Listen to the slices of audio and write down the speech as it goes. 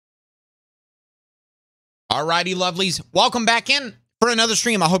Alrighty, lovelies. Welcome back in for another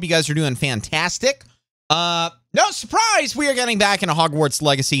stream. I hope you guys are doing fantastic. No surprise, we are getting back into Hogwarts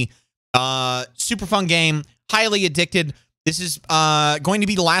Legacy. Super fun game, highly addicted. This is going to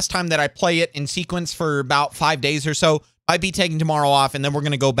be the last time that I play it in sequence for about 5 days or so. I'd be taking tomorrow off, and then we're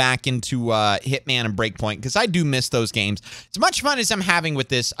going to go back into Hitman and Breakpoint, because I do miss those games. As much fun as I'm having with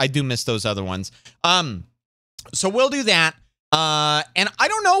this, I do miss those other ones. So we'll do that. And I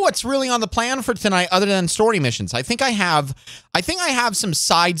don't know what's really on the plan for tonight other than story missions. I think I have some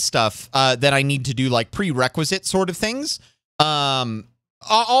side stuff that I need to do, like prerequisite sort of things.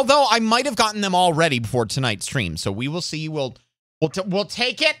 Although I might have gotten them already before tonight's stream. So we will see. We'll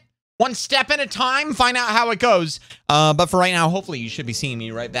take it one step at a time, find out how it goes. But for right now, hopefully you should be seeing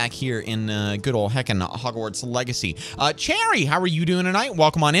me right back here in good old heckin' Hogwarts Legacy. Cherry, how are you doing tonight?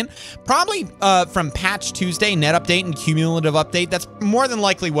 Welcome on in. Probably from Patch Tuesday, net update and cumulative update. That's more than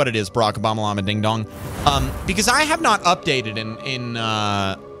likely what it is, Barack Obama Llama Ding Dong. Because I have not updated in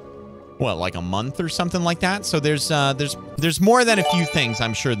what, like a month or something like that. So there's more than a few things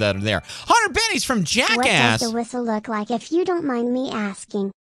I'm sure that are there. 100 Bennies from Jackass. What does the whistle look like, if you don't mind me asking?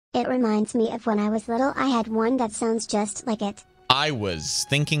 It reminds me of when I was little. I had one that sounds just like it. I was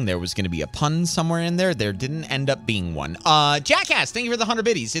thinking there was going to be a pun somewhere in there. There didn't end up being one. Jackass, thank you for the 100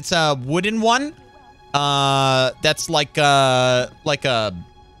 biddies. It's a wooden one. That's like a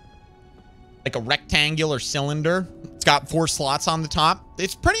rectangular cylinder. It's got 4 slots on the top.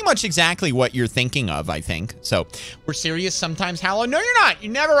 It's pretty much exactly what you're thinking of, I think. So we're serious sometimes, HaLLoW. No, you're not.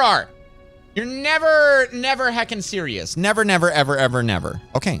 You never are. You're never heckin' serious. Never, never, ever, ever, never.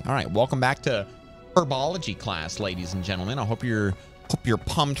 Okay, all right. Welcome back to herbology class, ladies and gentlemen. I hope you're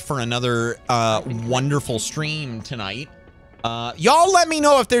pumped for another wonderful stream tonight. Y'all let me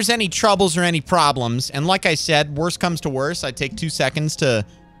know if there's any troubles or any problems. And like I said, worst comes to worst, I take 2 seconds to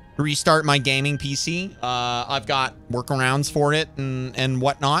restart my gaming PC. I've got workarounds for it and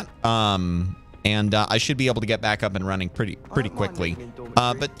whatnot. And I should be able to get back up and running pretty quickly.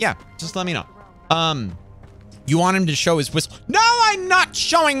 But yeah, just let me know. You want him to show his whistle? No, I'm not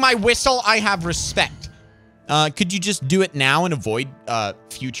showing my whistle. I have respect. Could you just do it now and avoid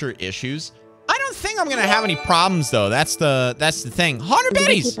future issues? I don't think I'm gonna have any problems though. That's the thing. 100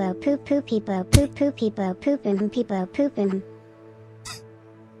 biddies. Poop poop peepo poop poop peepo poopin peepo poopin.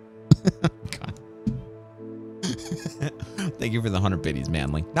 God. Thank you for the 100 biddies,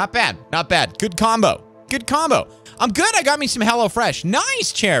 Manly. Not bad. Not bad. Good combo. Good combo. I'm good. I got me some HelloFresh.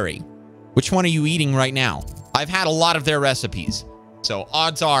 Nice, Cherry. Which one are you eating right now? I've had a lot of their recipes. So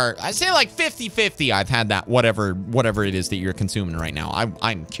odds are, I say like 50-50 I've had that, whatever it is that you're consuming right now.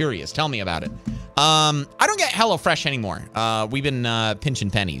 I'm curious. Tell me about it. I don't get HelloFresh anymore. We've been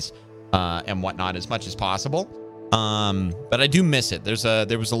pinching pennies and whatnot as much as possible. But I do miss it.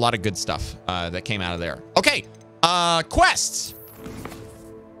 There was a lot of good stuff that came out of there. Okay. Quests.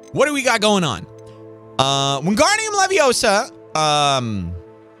 What do we got going on? Wingardium Leviosa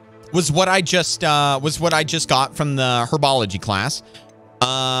was what I just got from the herbology class.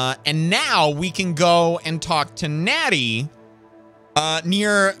 And now we can go and talk to Natty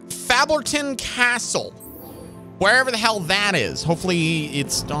near Fablerton Castle. Wherever the hell that is. Hopefully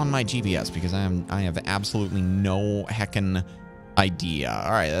it's on my GPS because I have absolutely no heckin' idea.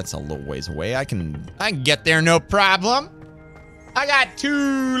 All right, that's a little ways away. I can get there, no problem. I got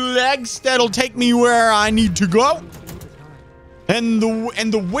 2 legs that'll take me where I need to go, and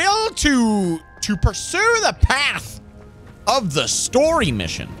the will to pursue the path of the story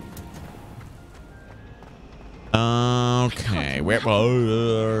mission. Okay, we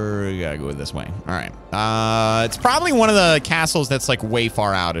gotta go this way. All right. It's probably one of the castles that's like way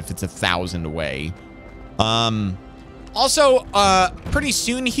far out if it's 1,000 away. Also, pretty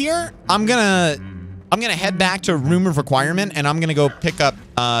soon here, I'm gonna head back to Room of Requirement, and I'm gonna go pick up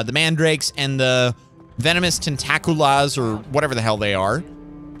the mandrakes and the venomous tentaculas, or whatever the hell they are,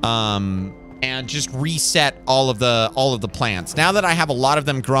 and just reset all of the plants. Now that I have a lot of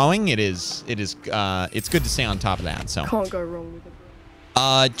them growing, it's good to stay on top of that. So can't go wrong with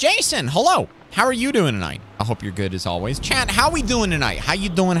it. Jason, hello. How are you doing tonight? I hope you're good as always. Chat, how we doing tonight? How you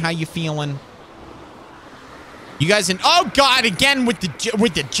doing? How you feeling? You guys in? Oh God! Again with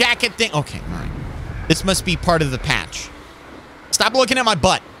the jacket thing. Okay, all right. This must be part of the patch. Stop looking at my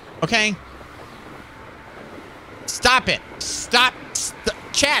butt. Okay. Stop it. Stop.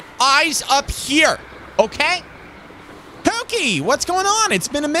 Chat. Eyes up here. Okay. Pookie, what's going on? It's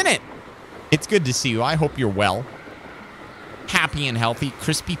been a minute. It's good to see you. I hope you're well. Happy and healthy.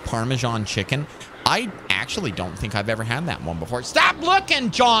 Crispy Parmesan chicken. I actually don't think I've ever had that one before. Stop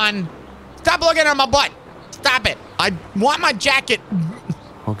looking, John. Stop looking at my butt. Stop it. I want my jacket.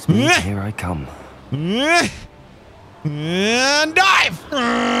 Hogsmeade, here I come. And dive.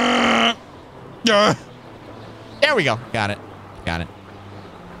 There we go. Got it. Got it.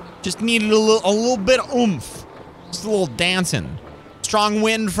 Just needed a little bit of oomph. Just a little dancing. Strong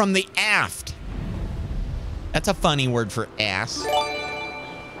wind from the aft. That's a funny word for ass.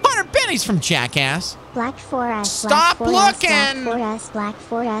 100 pennies from Jackass. Black Forest. Stop looking. Black Forest. Black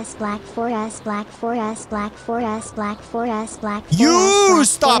Forest. Black Forest. Black Forest. Black Forest. Black Forest. You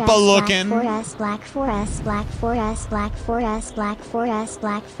stop a looking. Black Forest. Black Forest. Black Forest. Black Forest.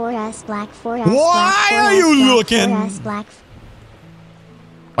 Black Forest. Black Forest. Why are you looking? Black.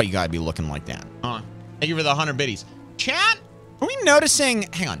 Oh, you gotta be looking like that. Thank you for the 100 biddies. Chat, are we noticing?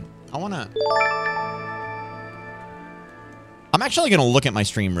 Hang on. I wanna. I'm actually going to look at my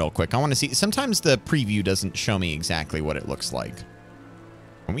stream real quick. I want to see. Sometimes the preview doesn't show me exactly what it looks like.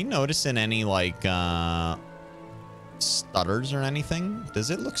 Are we noticing any, like, stutters or anything?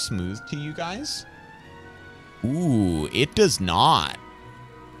 Does it look smooth to you guys? Ooh, it does not.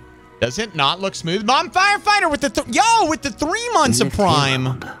 Does it not look smooth? Mom Firefighter with the with the 3 months of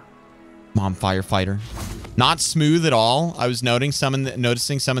Prime. Mom Firefighter. Not smooth at all. I was noticing some in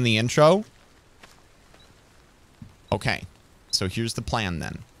the intro. Okay. So here's the plan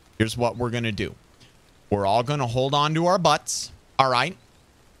then. Here's what we're going to do. We're all going to hold on to our butts. All right.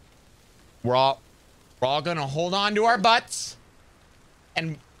 We're all going to hold on to our butts.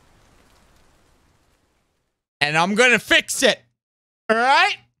 And I'm going to fix it. All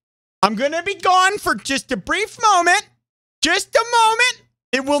right. I'm going to be gone for just a brief moment. Just a moment.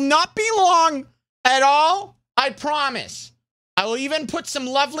 It will not be long at all. I promise. I will even put some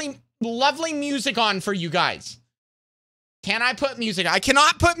lovely music on for you guys. Can I put music? I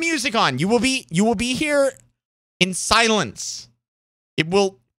cannot put music on. You will be here in silence. It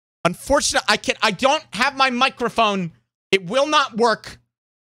will, unfortunately, I don't have my microphone. It will not work.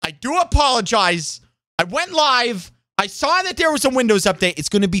 I do apologize. I went live. I saw that there was a Windows update. It's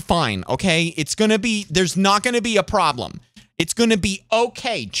going to be fine, okay? There's not going to be a problem. It's going to be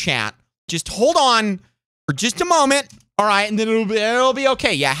okay, chat. Just hold on for just a moment. All right, and then it'll be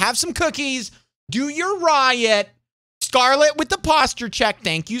okay. Yeah, have some cookies. Do your riot. Scarlet with the posture check.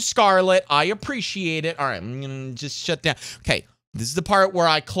 Thank you, Scarlet. I appreciate it. All right, I'm going to just shut down. Okay, this is the part where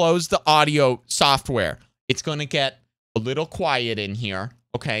I close the audio software. It's going to get a little quiet in here.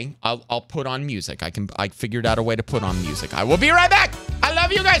 Okay, I'll put on music. I figured out a way to put on music. I will be right back. I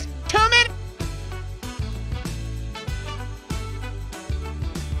love you guys. 2 minutes.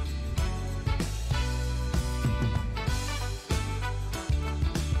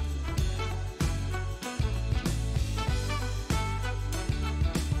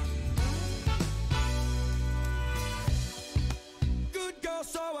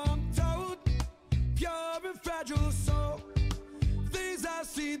 So I'm told, pure and fragile soul. Things I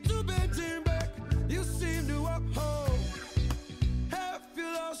seem to bend back, you seem to uphold. Have you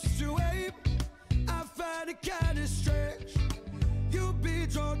lost your way? I find it kind of strange. You be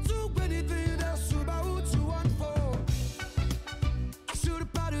drawn to anything that's about to unfold. I should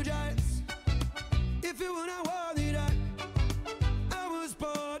apologize if you were not worthy that I was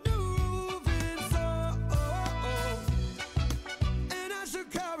born to move in so.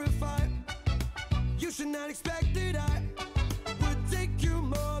 Clarify, you should not expect that I would take you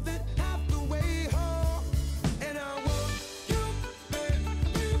more than half the way home. And I want you, babe,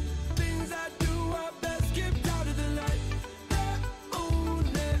 things I do are best kept out of the light. They're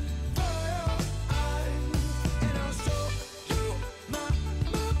only for your eyes. And I'll show you my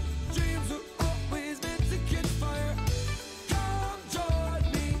dreams are always meant to catch fire. Come join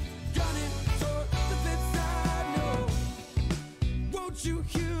me, gunning toward the flip side, no. Won't you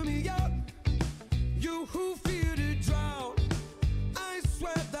hear me out? You who fear to drown. I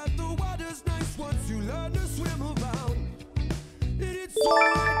swear that the water's nice once you learn to swim around. And it's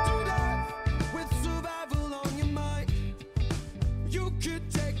alright to dive with survival on your mind. You could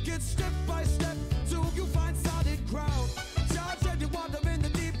take it step by step till you find solid ground. Charge and you wander in the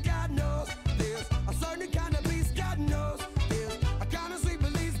deep, God knows. There's a certain kind of beast, God knows. There's a kind of sweet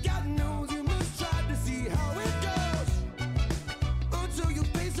release, God knows. You must try to see how it goes. Until you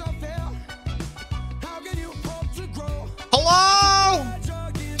face your fear, how can you hope to grow? Hello?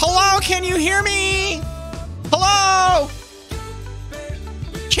 Hello, can you hear me? Hello?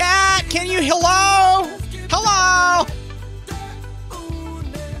 Chat, can you? Hello? Hello?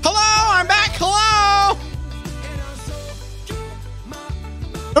 Hello, I'm back. Hello?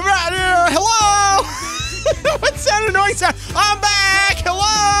 Hello? What's that annoying sound? I'm back.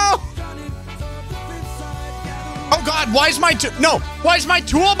 Hello? Oh God, why is my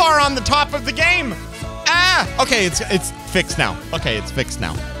toolbar on the top of the game? Ah, okay, it's fixed now. Okay, it's fixed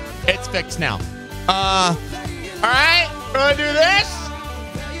now. It's fixed now. All right, gonna do this.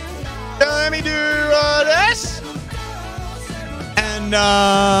 Let me do this.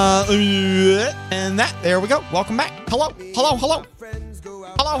 And that. There we go. Welcome back. Hello, hello, hello.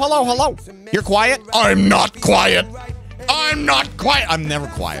 Hello, hello, hello. You're quiet? I'm not quiet. I'm not quiet. I'm never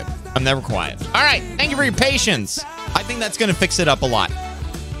quiet. I'm never quiet. All right. Thank you for your patience. I think that's going to fix it up a lot.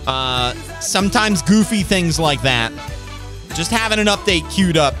 Sometimes goofy things like that. Just having an update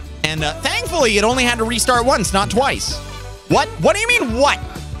queued up. And thankfully, it only had to restart once, not twice. What? What do you mean what?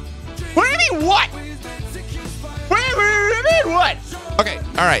 What do you mean what? What do you mean what? Okay.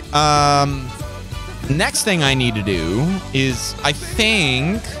 All right. Next thing I need to do is I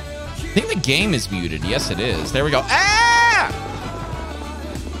think the game is muted. Yes, it is. There we go. Ah!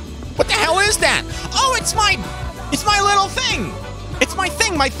 What the hell is that? Oh, it's my little thing. It's my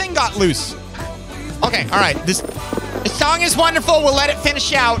thing. My thing got loose. Okay. All right. This song is wonderful. We'll let it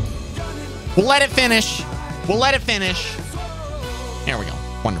finish out. We'll let it finish. We'll let it finish. There we go.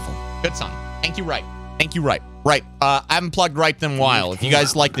 Wonderful. Good song. Thank you, Ripe. Thank you, Ripe. Ripe. I haven't plugged Ripe in a while. If you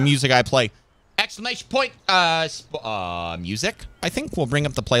guys like the music I play, exclamation point, music, I think we'll bring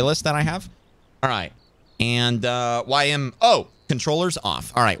up the playlist that I have. All right. And oh, controllers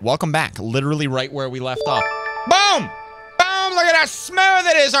off. All right. Welcome back. Literally right where we left off. Boom! Boom! Look at how smooth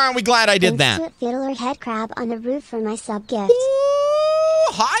it is. Aren't we glad I did that? Thanks to Fiddler Head Crab on the roof for my sub gift.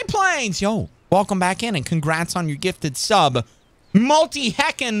 Ooh, High Plains. Yo, welcome back in and congrats on your gifted sub.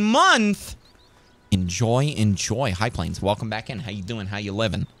 Multi-heckin' month. Enjoy, enjoy. High Plains, welcome back in. How you doing? How you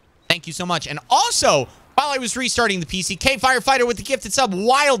living? Thank you so much. And also, while I was restarting the PC, K-Firefighter with the gifted sub,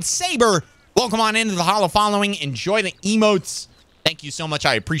 Wild Saber. Welcome on into the HaLLoW following. Enjoy the emotes. Thank you so much.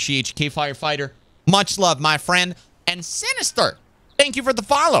 I appreciate you, K-Firefighter. Much love, my friend. And Sinister, thank you for the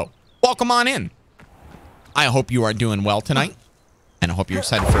follow. Welcome on in. I hope you are doing well tonight. And I hope you're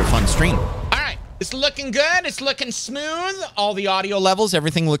excited for a fun stream. All right. It's looking good. It's looking smooth. All the audio levels,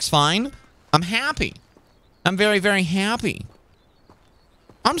 everything looks fine. I'm happy. I'm very, very happy.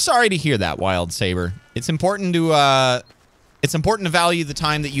 I'm sorry to hear that, Wild Saber. It's important to value the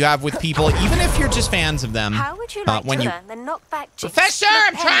time that you have with people, even if you're just fans of them. How would you like to learn the knockback jigs? Professor,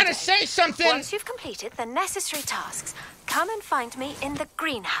 I'm trying to say something. Once you've completed the necessary tasks, come and find me in the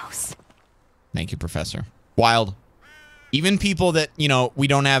greenhouse. Thank you, Professor. Wild. Even people that, you know, we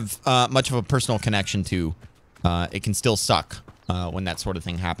don't have much of a personal connection to, it can still suck when that sort of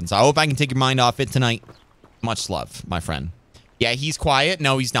thing happens. I hope I can take your mind off it tonight. Much love, my friend. Yeah, he's quiet.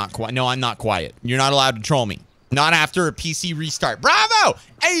 No, he's not quiet. No, I'm not quiet. You're not allowed to troll me. Not after a PC restart. Bravo!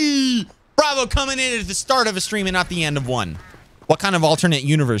 Hey! Bravo coming in at the start of a stream and not the end of one. What kind of alternate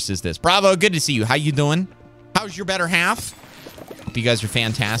universe is this? Bravo, good to see you. How you doing? How's your better half? Hope you guys are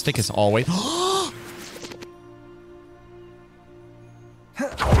fantastic as always.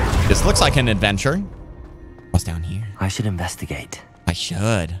 This looks like an adventure. What's down here? I should investigate. I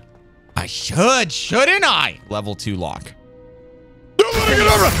should. I should, shouldn't I? Level 2 lock.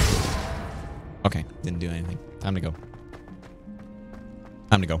 Okay, didn't do anything. Time to go.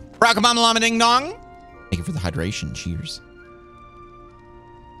 Time to go. Rockabama Llama Ding Dong. Thank you for the hydration. Cheers.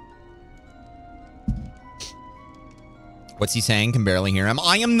 What's he saying? Can barely hear him.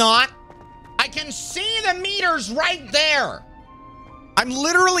 I am not. I can see the meters right there. I'm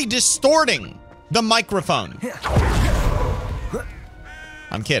literally distorting the microphone.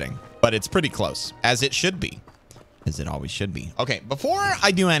 I'm kidding, but it's pretty close, as it should be. As it always should be. Okay, before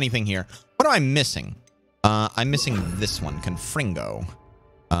I do anything here, what am I missing? I'm missing this one, Confringo.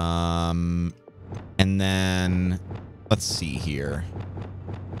 And then, let's see here.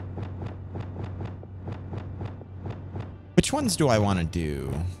 Which ones do I want to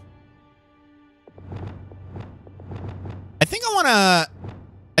do? I think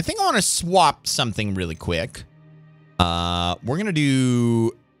I want to swap something really quick. We're going to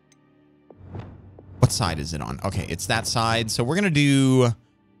do... What side is it on? Okay, it's that side. So we're going to do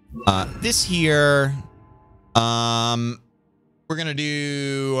this here. We're going to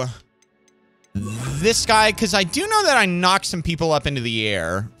do this guy because I do know that I knock some people up into the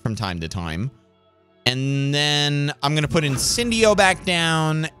air from time to time. And then I'm going to put Incendio back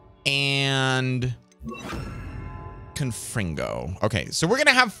down and Confringo. Okay, so we're going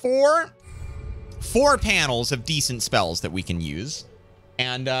to have four panels of decent spells that we can use.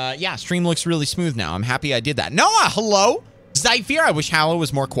 And, yeah, stream looks really smooth now. I'm happy I did that. Noah, hello. Zyphir, I wish HaLLoW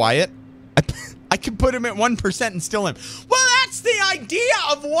was more quiet. I could put him at 1% and still him. Well, that's the idea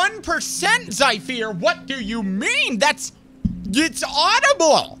of 1%, Zyphir. What do you mean? It's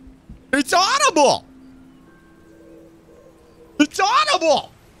audible. It's audible. It's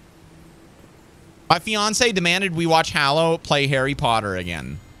audible. My fiance demanded we watch HaLLoW play Harry Potter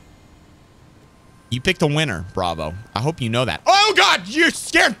again. You picked a winner, Bravo. I hope you know that. Oh, God, you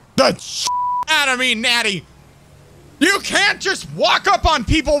scared the shit out of me, Natty. You can't just walk up on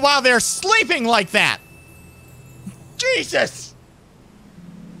people while they're sleeping like that. Jesus.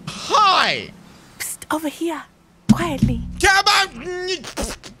 Hi. Psst, over here. Quietly. Come on.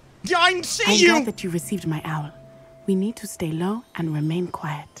 I see I'm you. glad that you received my owl. We need to stay low and remain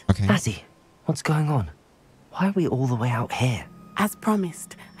quiet. Okay. Natty, what's going on? Why are we all the way out here? As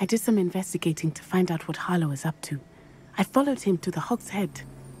promised, I did some investigating to find out what HaLLoW is up to. I followed him to the Hog's Head.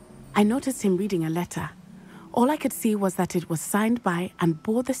 I noticed him reading a letter. All I could see was that it was signed by and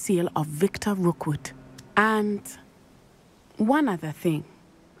bore the seal of Victor Rookwood. And one other thing.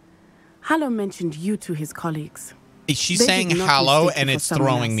 HaLLoW mentioned you to his colleagues. She's They saying did not HaLLoW mistake you and for it's someone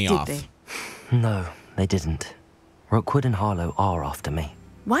throwing else, me did off. they? No, they didn't. Rookwood and HaLLoW are after me.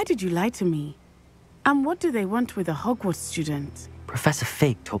 Why did you lie to me? And what do they want with a Hogwarts student? Professor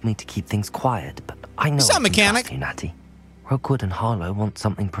Fig told me to keep things quiet, but I know What's up, I can mechanic? trust you, Natty. Rookwood and HaLLoW want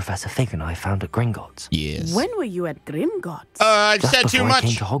something Professor Fig and I found at Gringotts. Yes. When were you at Grimgotts? I Just said before too I much.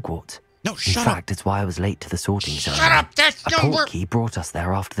 came to Hogwarts. No, In shut up. fact, it's why I was late to the sorting Shut ceremony. up. That's A no word. portkey brought us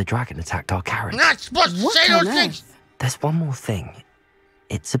there after the dragon attacked our carriage. Not supposed to What say on those things. earth? There's one more thing.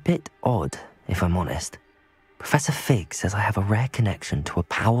 It's a bit odd, if I'm honest. Professor Fig says I have a rare connection to a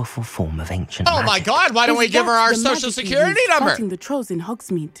powerful form of ancient Oh magic. my God! Why don't we Is give her that our the social magic you security used number? fighting the trolls in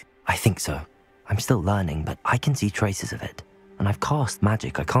Hogsmeade? I think so. I'm still learning, but I can see traces of it. And I've cast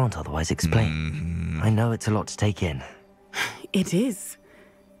magic I can't otherwise explain. I know it's a lot to take in. It is.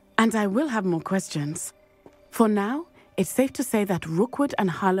 And I will have more questions. For now, it's safe to say that Rookwood and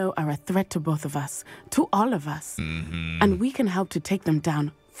HaLLoW are a threat to both of us, to all of us. And we can help to take them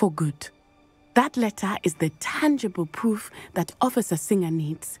down for good. That letter is the tangible proof that Officer Singer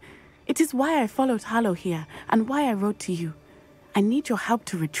needs. It is why I followed HaLLoW here and why I wrote to you. I need your help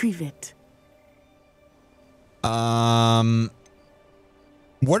to retrieve it.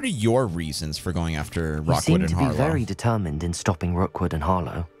 What are your reasons for going after You Rookwood seem and to be HaLLoW? very determined in stopping Rookwood and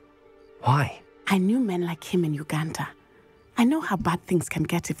HaLLoW. Why? I knew men like him in Uganda. I know how bad things can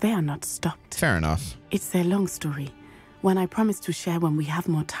get if they are not stopped. Fair enough. It's a long story, one I promise to share when we have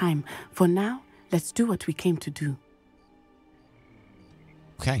more time. For now, let's do what we came to do.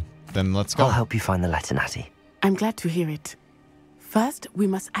 Okay, then let's go. I'll help you find the letter, Natty. I'm glad to hear it. First, we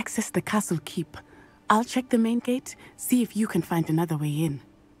must access the castle keep. I'll check the main gate, see if you can find another way in.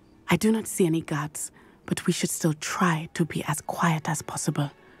 I do not see any guards, but we should still try to be as quiet as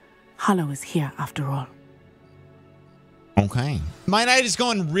possible. HaLLoW is here after all. Okay. My night is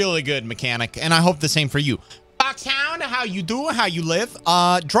going really good, mechanic, and I hope the same for you. Foxhound, how you do? How you live?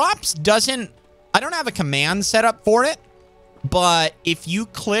 Drops doesn't... I don't have a command set up for it, but if you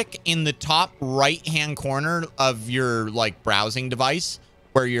click in the top right-hand corner of your, like, browsing device,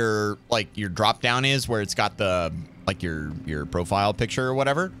 where your drop down is, where it's got the, like, your profile picture or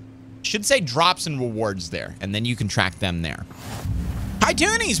whatever, should say drops and rewards there, and then you can track them there. Hi,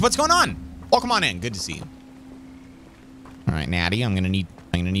 Toonies, what's going on? Welcome on in. Good to see you. All right, Natty, I'm gonna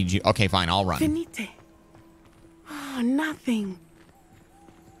need you. Okay, fine, I'll run. Finite. Oh, nothing.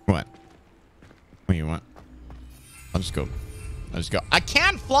 What? What do you want? I'll just go. I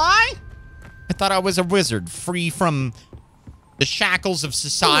can't fly? I thought I was a wizard, free from the shackles of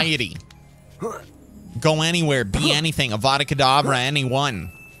society. Go anywhere, be anything, Avada Kedavra,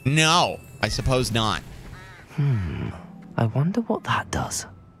 anyone. No, I suppose not. I wonder what that does.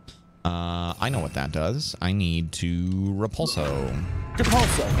 I know what that does. I need to repulso.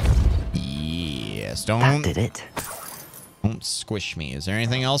 Yes, That don't did it. squish me. Is there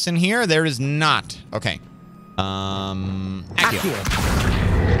anything else in here? There is not. Okay. Accio.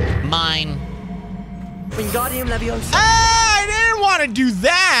 Mine. Wingardium Leviosa. I didn't want to do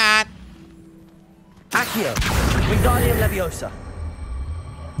that. Accio. Wingardium Leviosa.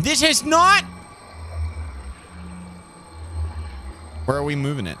 This is not. Where are we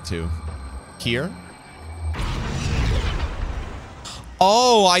moving it to? Here?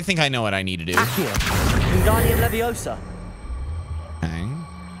 Oh, I think I know what I need to do. Accio. Wingardium Leviosa. Okay.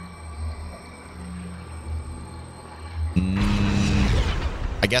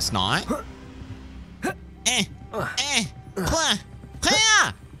 I guess not.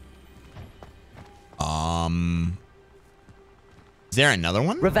 Is there another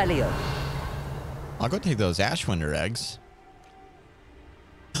one? Revelio. I'll go take those Ashwinder eggs.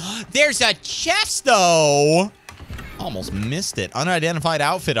 There's a chest, though. Almost missed it. Unidentified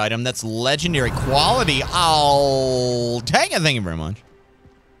outfit item. That's legendary quality. I'll take it. Thank you very much.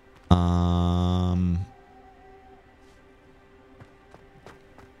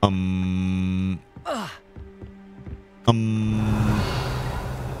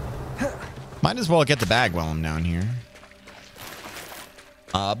 Might as well get the bag while I'm down here.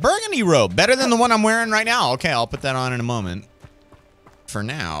 Burgundy robe. Better than the one I'm wearing right now. Okay, I'll put that on in a moment. For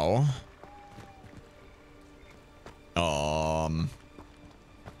now.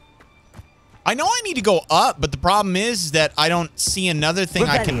 I know I need to go up, but the problem is that I don't see another thing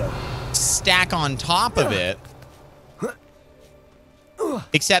I can stack on top of it.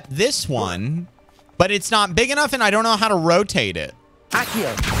 Except this one. But it's not big enough and I don't know how to rotate it.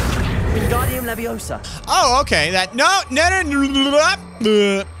 Accio. Wingardium Leviosa. Oh, okay. That no. I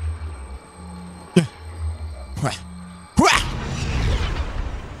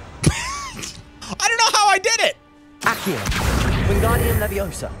don't know how I did it. Accio. Wingardium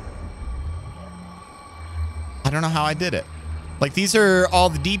Leviosa. I don't know how I did it. Like, these are all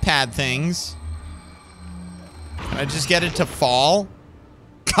the D-pad things. Can I just get it to fall?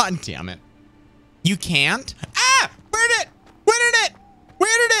 God damn it. You can't? Ah! Where did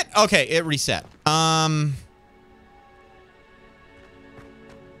it? Okay, it reset. Well,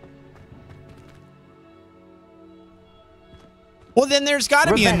 then there's got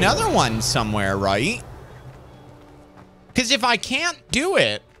to be another one somewhere, right? Because if I can't do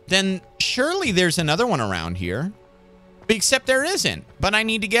it, then surely there's another one around here. Except there isn't. But I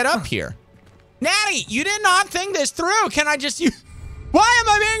need to get up here. Natty, you did not think this through. Can I just use... Why am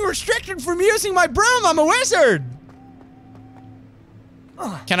I being restricted from using my broom? I'm a wizard.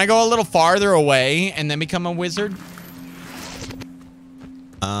 Can I go a little farther away and then become a wizard?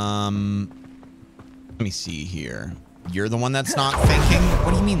 Let me see here. You're the one that's not thinking?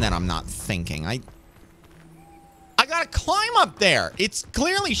 What do you mean that I'm not thinking? I gotta climb up there. It's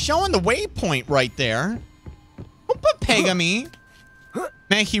clearly showing the waypoint right there. Don't put peg on me.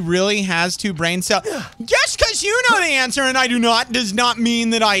 Man, he really has 2 brain cells. Just because you know the answer and I do not does not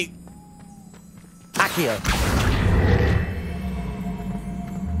mean that I... Accio.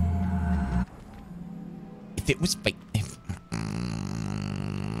 If it was fake...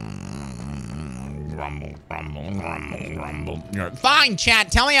 Grumble, grumble, grumble, grumble. Fine,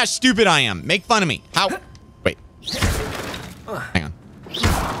 chat. Tell me how stupid I am. Make fun of me. How... Wait. Hang on.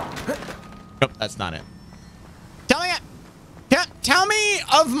 Nope, that's not it. Tell me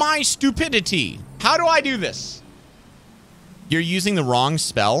of my stupidity. How do I do this? You're using the wrong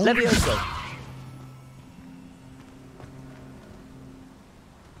spell? Leviosa.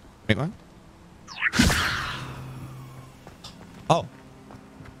 Wait, what? Oh.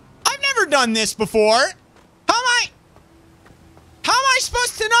 I've never done this before. How am I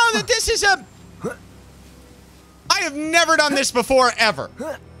supposed to know that this is a... I have never done this before, ever.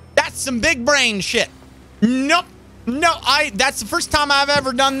 That's some big brain shit. Nope. No, that's the first time I've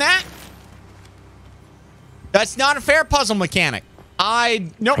ever done that. That's not a fair puzzle mechanic.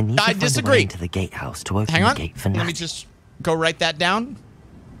 Nope, I disagree. To the gatehouse to open Hang on. the gate for Let me just go write that down.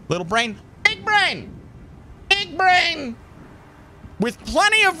 Little brain. Big brain. Big brain. With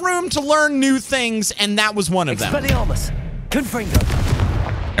plenty of room to learn new things, and that was one of them. Expelliarmus. Confringo.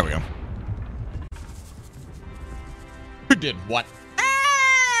 There we go. Who did what?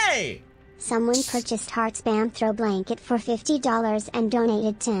 Hey! Someone purchased Heart's Bam Throw Blanket for $50 and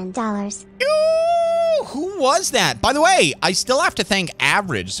donated $10. Ooh, who was that? By the way, I still have to thank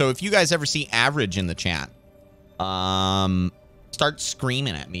Average. So if you guys ever see Average in the chat, start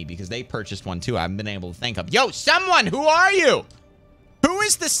screaming at me because they purchased one too. I haven't been able to thank them. Yo, someone, who are you? Who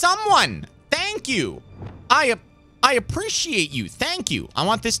is the someone? Thank you. I appreciate you. Thank you. I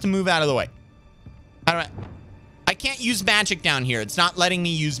want this to move out of the way. How do I can't use magic down here. It's not letting me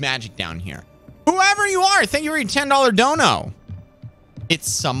use magic down here. Whoever you are, thank you for your $10 dono. It's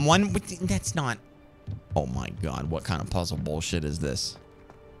someone. That's not. Oh my God. What kind of puzzle bullshit is this?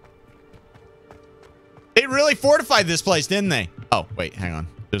 They really fortified this place, didn't they? Oh, wait, hang on.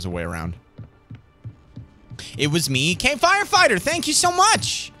 There's a way around. It was me, K Firefighter. Thank you so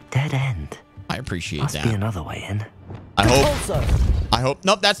much. Dead end. I appreciate Must that. be another way in. I hope.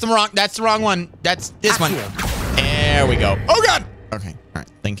 Nope, that's the wrong one. That's this one. There we go. Oh God. Okay. All right.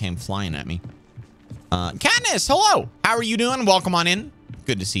 Thing came flying at me. Katniss, hello. How are you doing? Welcome on in.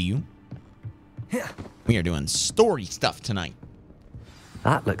 Good to see you. We are doing story stuff tonight.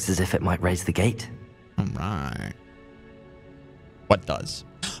 That looks as if it might raise the gate. All right. What does?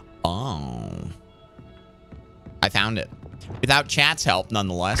 Oh. I found it. Without chat's help,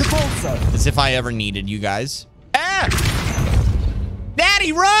 nonetheless. As if I ever needed you guys. Ah!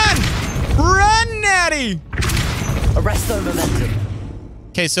 Natty, run! Run, Natty! Arresto momentum.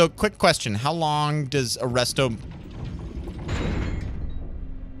 Okay, so quick question. How long does Arresto...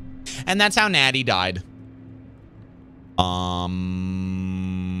 And that's how Natty died.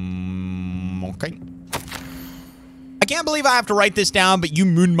 Okay. I can't believe I have to write this down, but you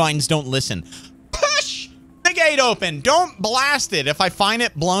moon mines don't listen. Push the gate open. Don't blast it. If I find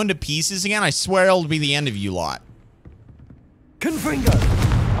it blown to pieces again, I swear it'll be the end of you lot. Confringo.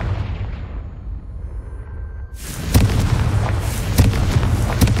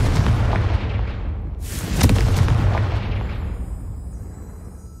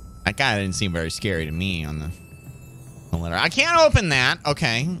 That guy didn't seem very scary to me on the letter. I can't open that.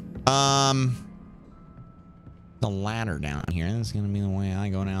 Okay. The ladder down here. That's gonna be the way I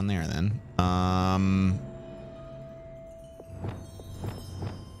go down there then.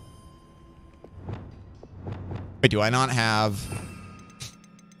 Wait, do I not have...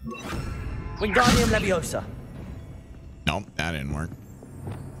 Wingardium Leviosa. Nope, that didn't work.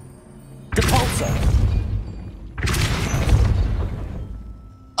 Depulso.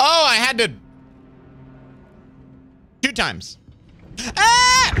 Oh, I had to... 2 times.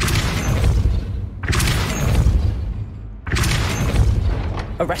 Ah!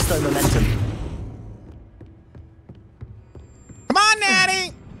 Arresto Momentum. Come on,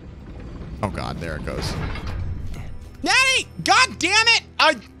 Natty! Oh, God, there it goes. Natty! God damn it!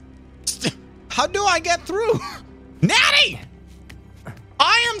 How do I get through? Natty!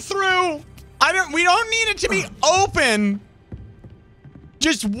 I am through! We don't need it to be open.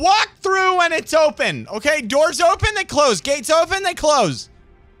 Just walk through when it's open, okay? Doors open, they close. Gates open, they close.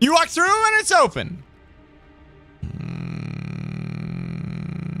 You walk through when it's open.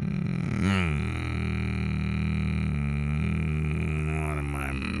 What am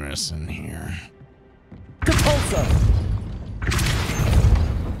I missing here? Depulso.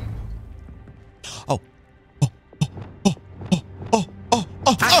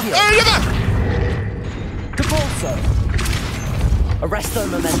 Depulso. Arresto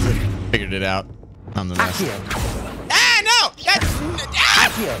Momentum. Figured it out. I'm the best. Accio. Ah, no!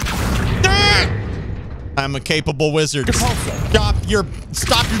 Accio. I'm a capable wizard. Depulso.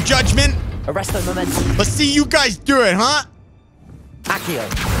 Stop your judgment. Arresto Momentum. Let's see you guys do it, huh? Accio.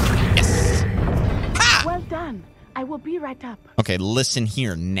 Yes. Ha! Well done. I will be right up. Okay, listen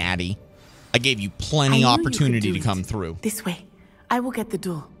here, Natty. I gave you plenty I knew you could opportunity do to it. come through. This way. I will get the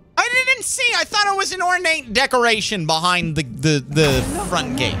door. I didn't see. I thought it was an ornate decoration behind the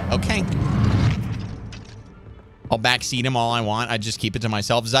front gate. Okay. I'll backseat him all I want. I just keep it to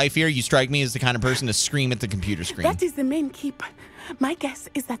myself. Zyphir, you strike me as the kind of person to scream at the computer screen. That is the main keep. My guess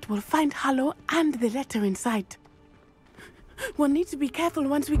is that we'll find HaLLoW and the letter inside. We'll need to be careful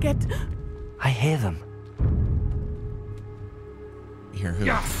once we get... I hear them. Hear who?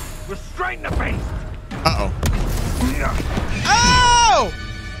 Yeah, restrain the beast. Uh-oh. Oh!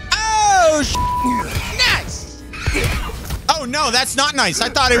 Oh, nice! Oh, no, that's not nice. I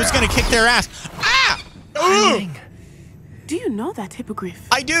thought it was going to kick their ass. Ah! Ooh! Do you know that, Hippogriff?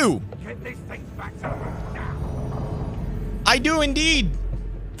 I do. Get these things back to work now. I do indeed.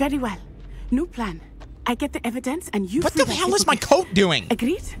 Very well. New plan. I get the evidence and you... What free the that hell is my Hippogriff. coat doing?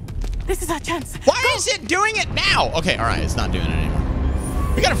 Agreed? This is our chance. Why is it doing it now? Okay, all right, it's not doing it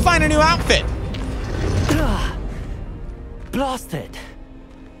anymore. We gotta find a new outfit. Blast it.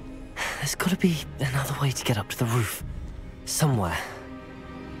 There's gotta be another way to get up to the roof. Somewhere.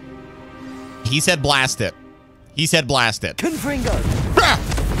 He said blast it. He said blast it. Confringo.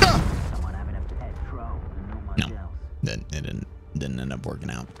 No, it didn't end up working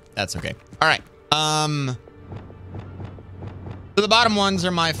out. That's okay. All right. So the bottom ones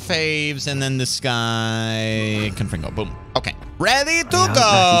are my faves, and then this guy Confringo. Boom. Okay. Ready to I hope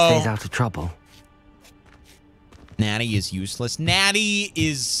Natty stays go. out of trouble. Natty is useless. Natty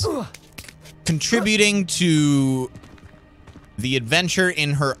is contributing to the adventure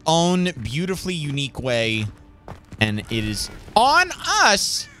in her own beautifully unique way, and it is on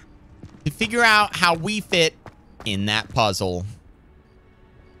us to figure out how we fit in that puzzle.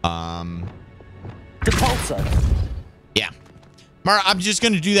 Depulso. Yeah. Mara, I'm just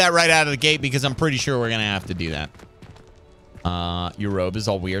going to do that right out of the gate because I'm pretty sure we're going to have to do that. Your robe is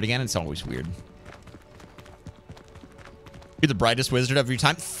all weird again. It's always weird. You're the brightest wizard of your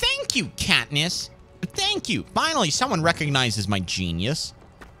time. Thank you, Katniss. Thank you. Finally, someone recognizes my genius.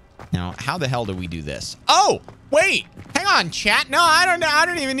 Now, how the hell do we do this? Oh, wait. Hang on, chat. No, I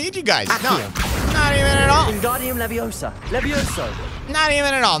don't even need you guys. No, not even at all. Wingardium Leviosa. Levioso. Not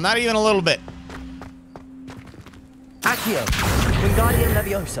even at all. Not even a little bit. Accio. Wingardium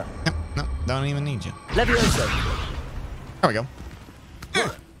Leviosa. No, don't even need you. Levioso. There we go.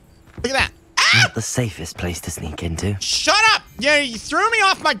 Look at that. Not the safest place to sneak into. Shut up! Yeah, you threw me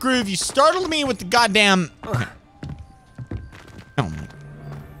off my groove. You startled me with the goddamn... Okay. Oh my...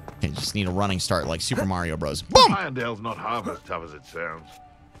 Okay, just need a running start like Super Mario Bros. Boom! Irondale's not half as tough as it sounds.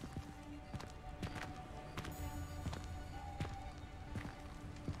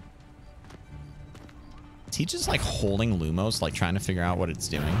 Is he just like holding Lumos, like trying to figure out what it's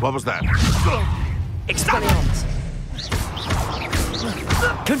doing? What was that? Expelliarmus.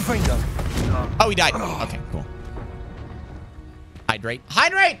 Confringo. Oh, he died. Okay, cool. Hydrate.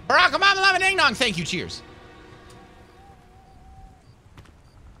 Hydrate! Barack Obama, love ding dong. Thank you. Cheers.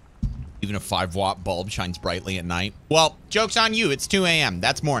 Even a 5-watt bulb shines brightly at night. Well, joke's on you. It's 2 a.m.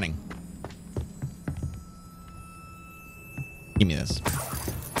 That's morning. Give me this.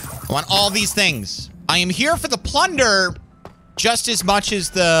 I want all these things. I am here for the plunder just as much as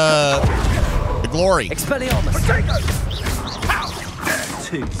the glory. Expelliarmus.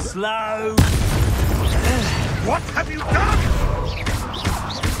 Too slow. What have you done?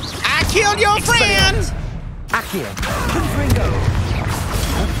 I killed your friend! Accio. Confringo.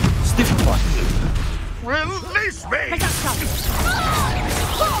 Stiff one. Release me!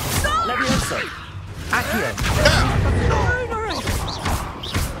 Levioso. Accio.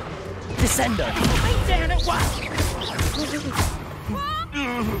 Descendo.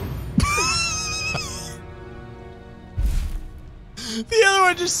 The other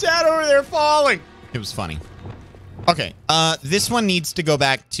one just sat over there falling. It was funny. Okay, this one needs to go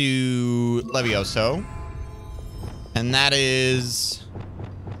back to Levioso. And that is...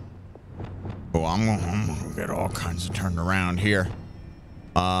 Oh, I'm gonna get all kinds of turned around here.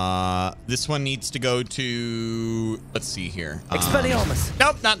 This one needs to go to... Let's see here. Expelliarmus.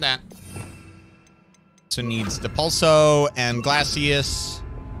 Nope, not that. This one needs Depulso and Glacius.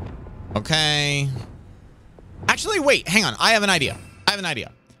 Okay. Actually, wait, hang on. I have an idea.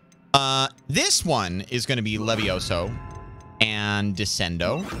 This one is going to be Levioso and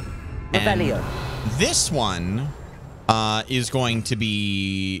Descendo. Revelio. This one is going to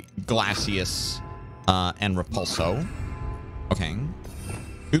be Glacius and Repulso. Okay.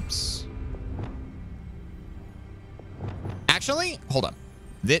 Oops. Actually, hold up.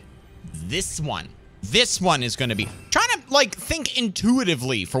 This one is going to be... Trying to, like, think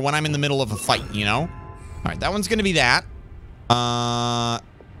intuitively for when I'm in the middle of a fight, you know? All right, that one's going to be that.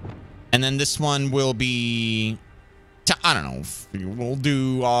 And then this one will be... I don't know. We'll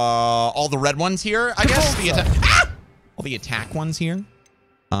do all the red ones here, I guess. All the attack ones here.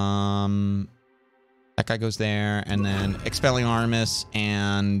 That guy goes there. And then Expelliarmus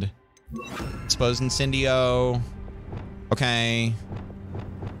and Expose Incendio. Okay.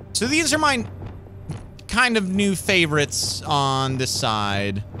 So these are my kind of new favorites on this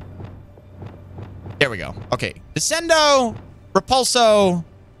side. There we go. Okay. Descendo, Repulso,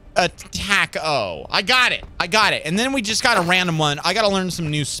 Attack O. I got it. And then we just got a random one. I got to learn some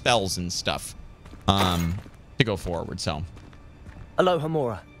new spells and stuff to go forward. So, Aloha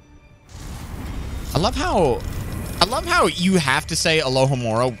Mora. I love how you have to say Aloha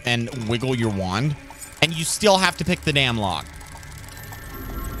Mora and wiggle your wand, and you still have to pick the damn lock.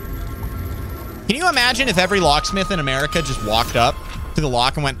 Can you imagine if every locksmith in America just walked up to the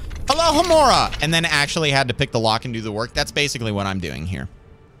lock and went, Aloha Mora, and then actually had to pick the lock and do the work? That's basically what I'm doing here.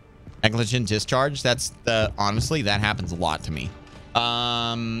 Negligent discharge. Honestly, that happens a lot to me.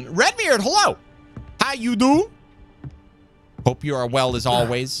 Redbeard, hello. How you do? Hope you are well as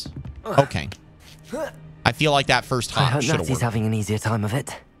always. Okay. I feel like that first I hop hope should have Natsy's worked. having an easier time of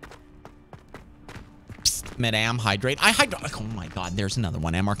it. Psst, Madame, hydrate. I hydrate. Oh my God, there's another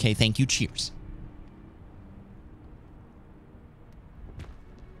one. MRK, thank you. Cheers.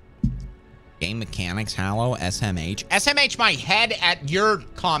 Game mechanics, HaLLoW, SMH. SMH my head at your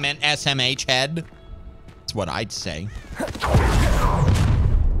comment, SMH head. That's what I'd say.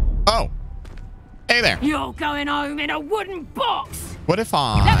 Oh. Hey there. You're going home in a wooden box. What if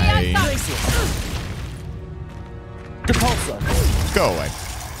I... Depulso. Go away.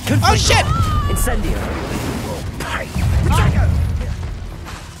 Confringo. Oh, shit! Incendio.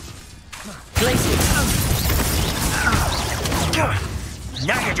 Glacius.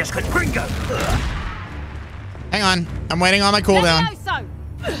 Now you're just Confringo. Hang on. I'm waiting on my cooldown.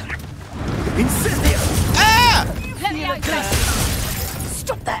 Incendio. Ah!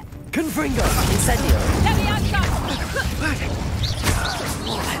 Stop that. Confringo. Incendio.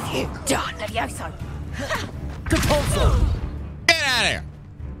 What have you done, Levioso? Depulso. Get out of here.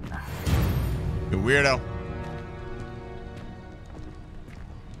 You weirdo.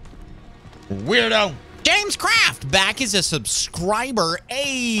 Weirdo. James Craft back as a subscriber.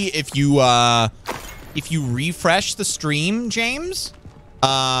 Hey, if you refresh the stream, James,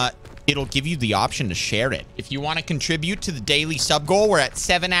 it'll give you the option to share it. If you want to contribute to the daily sub goal, we're at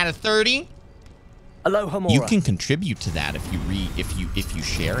 7 out of 30. Aloha Mora. You can contribute to that if you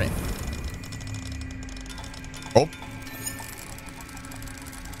share it. Oh.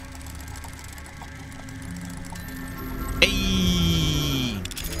 Hey.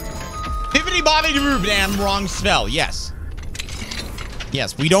 Bippity boppity boo. Damn, wrong spell. Yes.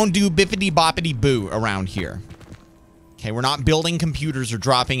 Yes, we don't do bippity boppity boo around here. Okay, we're not building computers or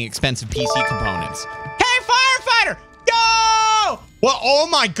dropping expensive PC components. Hey, firefighter! Yo! Well, oh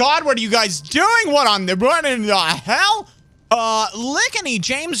my God, what are you guys doing? What in the hell? Lickany,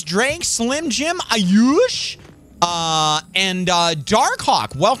 James Drake, Slim Jim, Ayush, and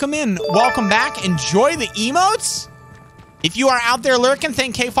Darkhawk. Welcome in, welcome back. Enjoy the emotes. If you are out there lurking,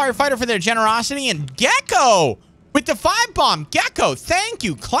 thank K Firefighter for their generosity, and Gecko with the 5-bomb. Gecko, thank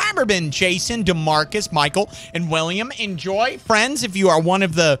you. Clamberbin, Jason, DeMarcus, Michael, and William. Enjoy, friends. If you are one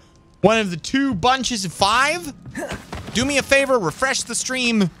of the 2 bunches of 5, do me a favor, refresh the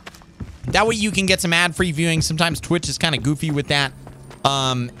stream. That way you can get some ad-free viewing. Sometimes Twitch is kind of goofy with that.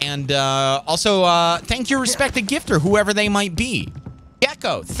 Also, thank your respected gifter, whoever they might be.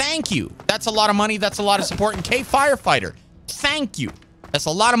 Gecko, thank you. That's a lot of money. That's a lot of support. And K Firefighter, thank you. That's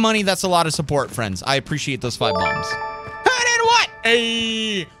a lot of money. That's a lot of support, friends. I appreciate those 5 bombs. Who did what?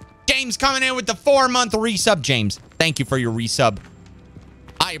 Hey, James coming in with the 4-month resub. James, thank you for your resub.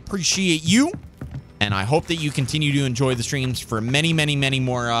 I appreciate you. And I hope that you continue to enjoy the streams for many, many, many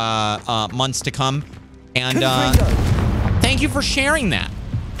more months to come. And thank you for sharing that,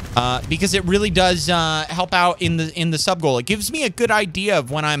 because it really does help out in the sub goal. It gives me a good idea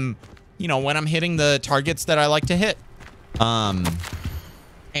of when I'm hitting the targets that I like to hit.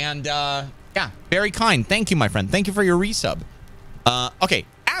 Yeah, very kind. Thank you, my friend. Thank you for your resub. Okay.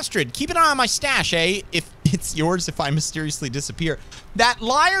 Astrid, keep an eye on my stash, eh? If it's yours, if I mysteriously disappear. That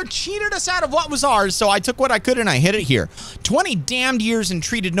liar cheated us out of what was ours, so I took what I could and I hid it here. 20 damned years and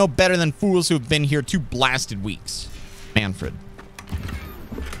treated no better than fools who have been here 2 blasted weeks. Manfred.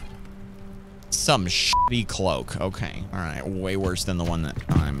 Some shitty cloak. Okay, all right. Way worse than the one that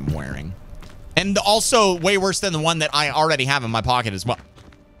I'm wearing. And also way worse than the one that I already have in my pocket as well.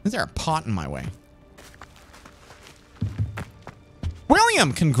 Is there a pot in my way?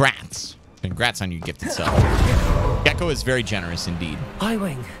 William, congrats. Congrats on your gifted sub. Gecko is very generous indeed. Hi,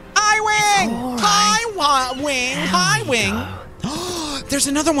 Wing. Hi, Wing. Right. Hi, Wing. Hi, Wing. There's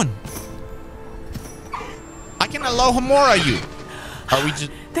another one. I can Alohomora you. Are we just...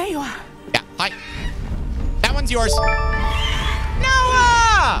 There you are. Yeah, hi. That one's yours.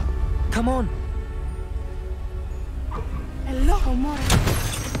 Noah! Come on. Alohomora.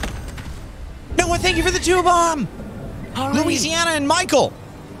 Noah, thank you for the 2-bomb. Hurry. Louisiana and Michael,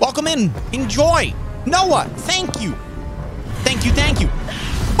 welcome in. Enjoy. Noah, thank you. Thank you, thank you.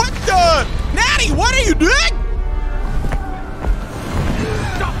 What the? Natty, what are you doing?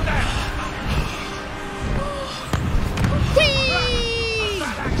 Stop that! Whee!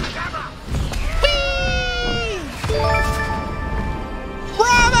 Whee!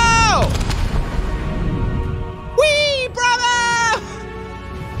 Bravo! Whee! Bravo!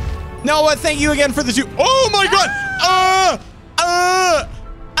 Noah, thank you again for the 2. Oh my God!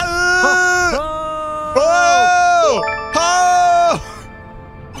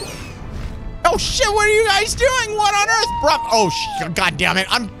 Oh shit, what are you guys doing? What on earth? Oh shit, god damn it.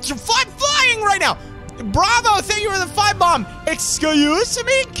 I'm flying right now. Bravo, thank you for the 5-bomb. Excuse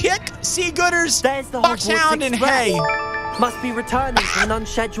me, kick, sea gooders, There's the Buckhound, Hogwarts and Express. hey. Must be returning from an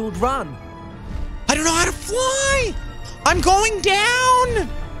unscheduled run. I don't know how to fly. I'm going down.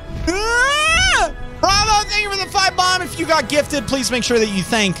 Bravo, thank you for the 5-bomb. If you got gifted, please make sure that you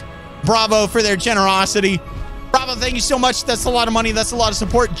thank Bravo for their generosity. Bravo, thank you so much. That's a lot of money. That's a lot of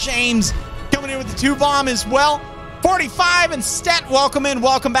support. James coming in with the 2-bomb as well. 45 and Stet, welcome in,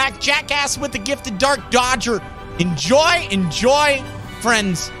 welcome back. Jackass with the gifted Dark Dodger. Enjoy, enjoy,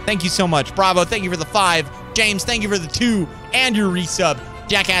 friends. Thank you so much. Bravo, thank you for the 5. James, thank you for the 2 and your resub.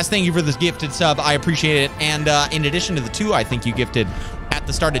 Jackass, thank you for this gifted sub. I appreciate it. And in addition to the 2, I think you gifted at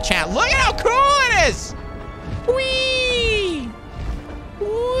the start of chat. Look at how cool it is. Whee!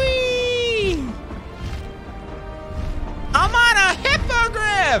 Whee! I'm on a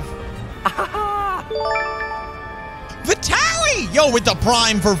hippogriff! Vitaly! Yo, with the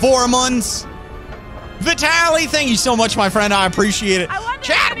prime for 4 months. Vitaly, thank you so much, my friend. I appreciate it.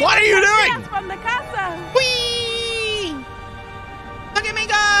 Chat, what are you doing? Whee! Look at me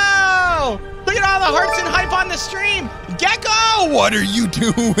go! Look at all the hearts and hype on the stream. Gecko, what are you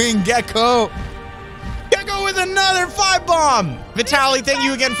doing, Gecko? Gecko with another 5-bomb. Vitaly, thank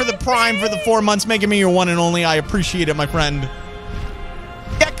you again for the prime for the 4 months, making me your one and only. I appreciate it, my friend.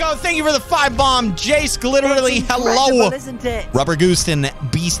 Gecko, thank you for the 5-bomb. Jace, literally, hello. Isn't it? Rubber Goose and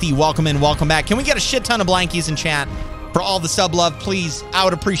Beastie, welcome in, welcome back. Can we get a shit ton of blankies in chat for all the sub love, please? I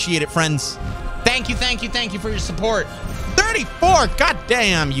would appreciate it, friends. Thank you, thank you, thank you for your support. 34, god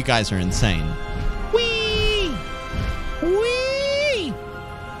damn, you guys are insane. Whee! Whee!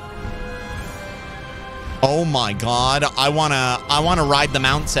 Oh my God. I wanna ride the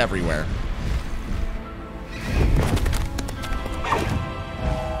mounts everywhere.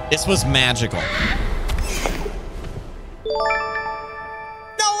 This was magical.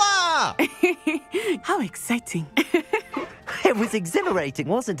 Noah! How exciting. It was exhilarating,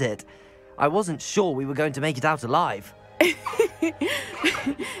 wasn't it? I wasn't sure we were going to make it out alive.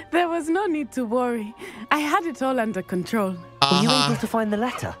 There was no need to worry. I had it all under control. Were you able to find the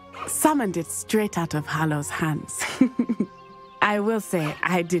letter? Summoned it straight out of HaLLoW's hands. I will say,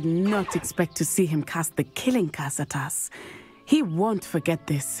 I did not expect to see him cast the killing curse at us. He won't forget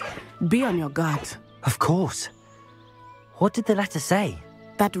this. Be on your guard. Of course. What did the letter say?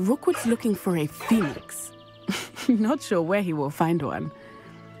 That Rookwood's looking for a phoenix. Not sure where he will find one.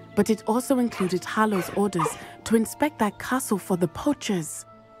 But it also included HaLLoW's orders to inspect that castle for the poachers.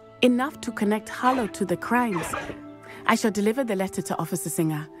 Enough to connect HaLLoW to the crimes. I shall deliver the letter to Officer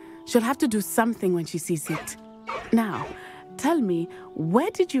Singer. She'll have to do something when she sees it. Now, tell me,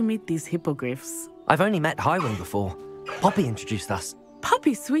 where did you meet these hippogriffs? I've only met Highwing before. Poppy introduced us.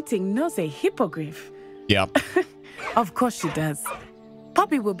 Poppy Sweeting knows a hippogriff. Yep. Of course she does.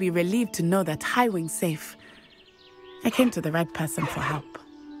 Poppy will be relieved to know that Highwing's safe. I came to the right person for help.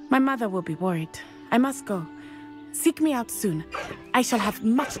 My mother will be worried. I must go. Seek me out soon. I shall have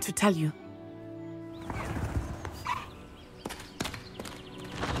much to tell you.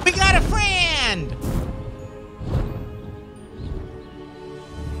 We got a friend!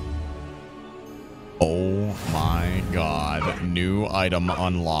 Oh my God. New item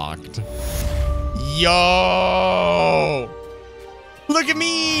unlocked. Yo! Look at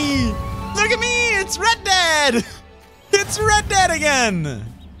me! Look at me! It's Red Dead! It's Red Dead again!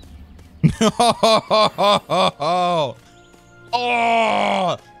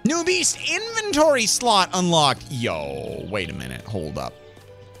 Oh! New Beast inventory slot unlocked. Yo, wait a minute. Hold up.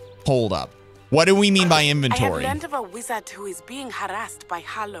 Hold up. What do we mean by inventory? I have learned of a wizard who is being harassed by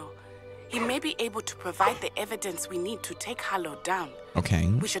HaLLoW. He may be able to provide the evidence we need to take HaLLoW down. Okay.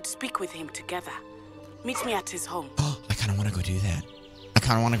 We should speak with him together. Meet me at his home. Oh, I kind of want to go do that. I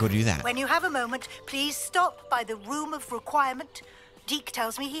kind of want to go do that. When you have a moment, please stop by the room of requirement. Deke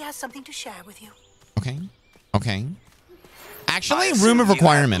tells me he has something to share with you. Okay. Okay. Actually, I room of assume you have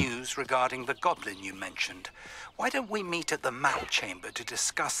requirement. news regarding the goblin you mentioned. Why don't we meet at the map chamber to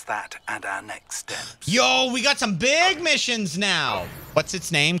discuss that and our next steps? Yo, we got some big missions now. What's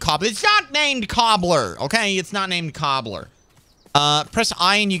its name? Cobbler. It's not named Cobbler. Okay, it's not named Cobbler. Press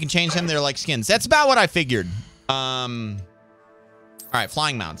I and you can change them. They're like skins. That's about what I figured. All right,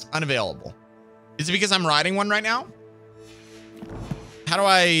 flying mounts unavailable. Is it because I'm riding one right now? How do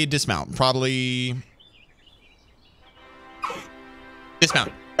I dismount? Probably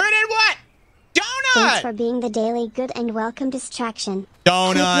dismount. Who did what? Donut! Thanks for being the daily good and welcome distraction.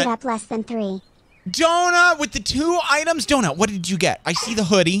 Donut. Keep it up less than 3. Donut with the 2 items. Donut, what did you get? I see the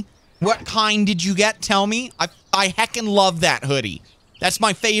hoodie. What kind did you get? Tell me. I heckin' love that hoodie. That's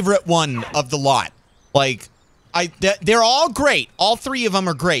my favorite one of the lot. Like, they're all great. All 3 of them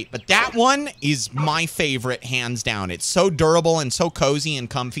are great, but that one is my favorite, hands down. It's so durable and so cozy and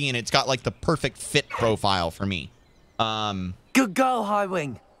comfy, and it's got like the perfect fit profile for me. Good girl,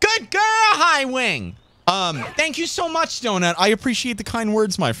 Highwing. Good girl, Highwing. Thank you so much, Donut. I appreciate the kind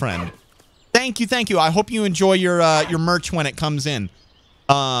words, my friend. Thank you, thank you. I hope you enjoy your merch when it comes in.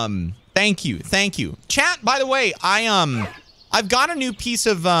 Thank you, thank you. Chat, by the way, I've got a new piece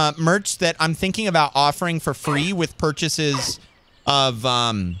of merch that I'm thinking about offering for free with purchases of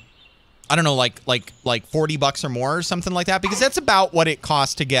I don't know, like $40 or more or something like that, because that's about what it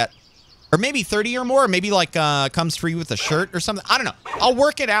costs to get, or maybe 30 or more, or maybe like comes free with a shirt or something. I don't know. I'll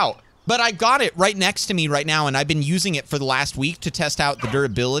work it out. But I got it right next to me right now, and I've been using it for the last week to test out the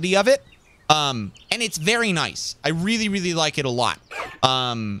durability of it. And it's very nice. I really, really like it a lot.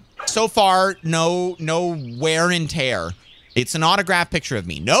 So far, no wear and tear. It's an autographed picture of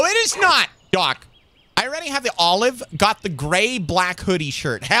me. No, it is not, Doc. I already have the olive, got the gray black hoodie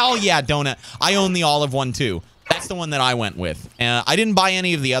shirt. Hell yeah, Donut. I own the olive one too. That's the one that I went with. I didn't buy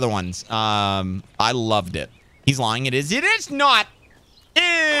any of the other ones. I loved it. He's lying. It is. It is not.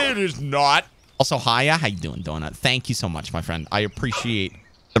 It is not. Also, hiya. How you doing, Donut? Thank you so much, my friend. I appreciate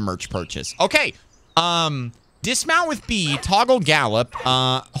the merch purchase. Okay. Dismount with B, toggle gallop,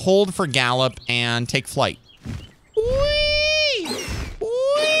 hold for gallop, and take flight. Whee!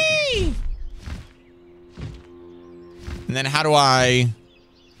 Whee! And then how do I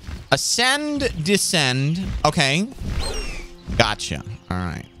ascend, descend? Okay. Gotcha. All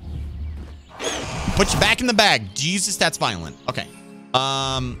right. Put you back in the bag. Jesus, that's violent. Okay.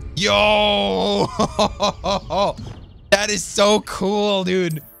 Yo! That is so cool,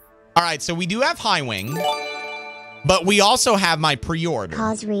 dude. All All right, so we do have High Wing, but we also have my pre-order.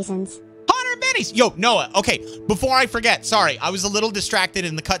 Cause reasons. 100 biddies. Yo, Noah. Okay, before I forget, sorry, I was a little distracted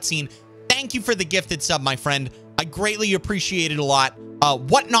in the cutscene. Thank you for the gifted sub, my friend. I greatly appreciate it a lot.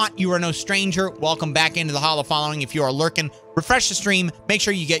 Whatnot, you are no stranger. Welcome back into the HaLLoW following. If you are lurking, refresh the stream. Make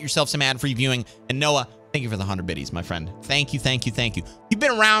sure you get yourself some ad-free viewing. And Noah, thank you for the 100 biddies, my friend. Thank you, thank you, thank you. You've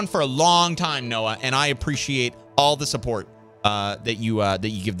been around for a long time, Noah, and I appreciate all the support that you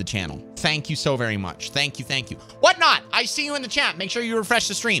give the channel. Thank you so very much. Thank you, thank you. Whatnot, I see you in the chat. Make sure you refresh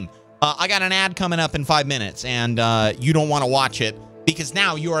the stream. I got an ad coming up in 5 minutes, and you don't want to watch it because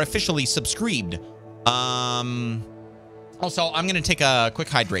now you are officially subscribed. Also, I'm gonna take a quick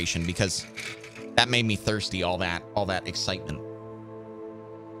hydration because that made me thirsty. All that excitement.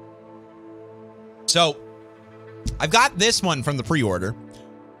 So I've got this one from the pre-order,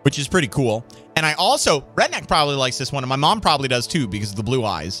 which is pretty cool. And I also, Redneck probably likes this one, and my mom probably does too because of the blue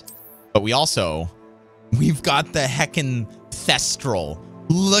eyes. But we've got the heckin' Thestral.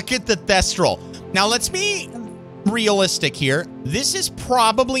 Look at the Thestral. Now let's be realistic here. This is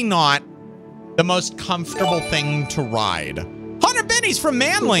probably not the most comfortable thing to ride. 100 biddies from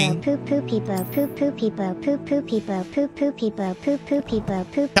Manly.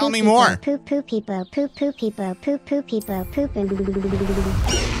 Tell me more.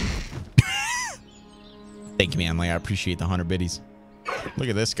 Thank you, Manly. I appreciate the 100 biddies. Look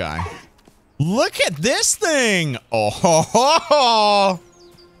at this guy. Look at this thing. Oh, ho, ho, ho.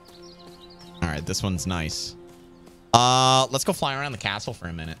 All right, this one's nice. Let's go fly around the castle for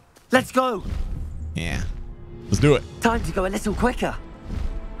a minute. Let's go. Yeah. Let's do it. Time to go a little quicker.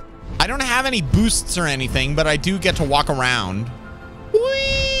 I don't have any boosts or anything, but I do get to walk around.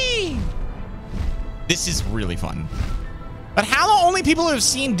 Whee! This is really fun. But how the only people who have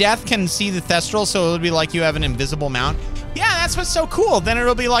seen death can see the Thestral, so it would be like you have an invisible mount. Yeah, that's what's so cool. Then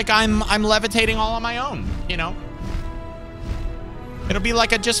it'll be like I'm levitating all on my own, you know? It'll be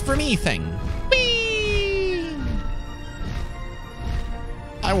like a just for me thing. Whee!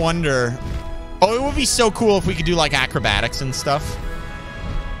 I wonder. Oh, it would be so cool if we could do like acrobatics and stuff.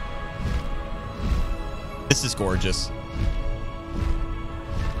 This is gorgeous.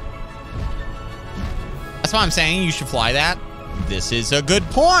 That's why I'm saying you should fly that. This is a good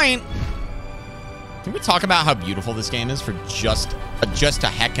point. Can we talk about how beautiful this game is for just a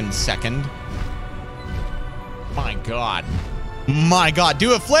heckin' second? My God. My God.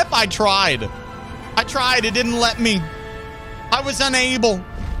 Do a flip? I tried. It didn't let me. I was unable.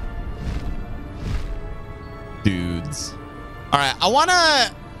 Dudes. All right. I want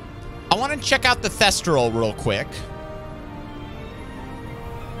to check out the Thestral real quick.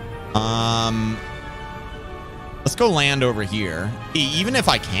 Let's go land over here. Even if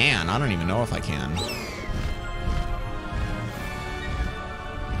I can. I don't even know if I can.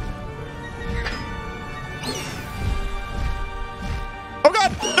 Oh,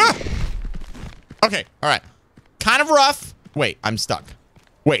 God. Ah! Okay. All right. Kind of rough. Wait, I'm stuck.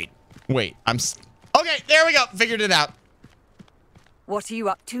 Wait. Okay, there we go. Figured it out. What are you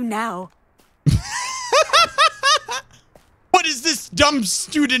up to now? What is this dumb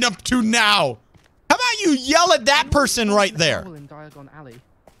student up to now? How about you yell at that person right there?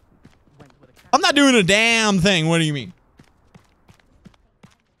 I'm not doing a damn thing. What do you mean?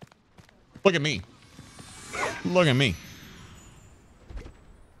 Look at me. Look at me.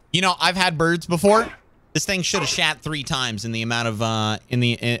 You know, I've had birds before. This thing should have shat 3 times in the amount of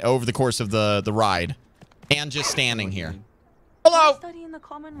over the course of the ride, and just standing here. Hello. Study in the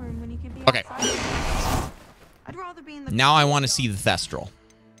common room when you can be Okay. outside. I'd rather be in the Now I want to see the Thestral.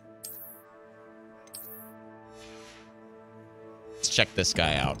 Let's check this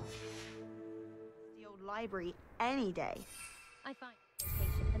guy out. The old library any day. I find this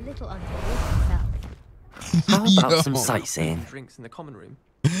station a little unfamiliar myself. How about some sightseeing? Drinks in the common room.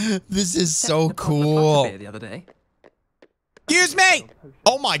 This is so cool. The other day. Excuse me.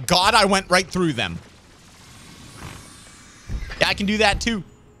 Oh my God, I went right through them. Yeah, I can do that too.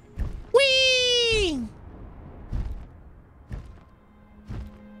 Whee!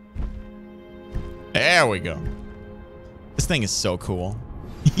 There we go. This thing is so cool.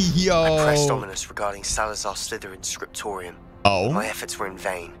 Yo. I pressed Ominous regarding Salazar Slytherin's scriptorium. Oh? My efforts were in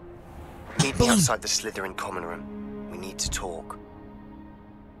vain. Meet me outside the Slytherin common room. We need to talk.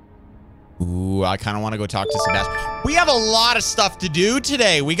 Ooh, I kind of want to go talk to Sebastian. We have a lot of stuff to do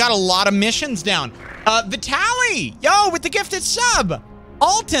today. We got a lot of missions down. Vitaly, yo, with the gifted sub.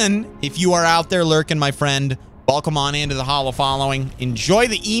 Alton, if you are out there lurking, my friend, welcome on into the HaLLoW following. Enjoy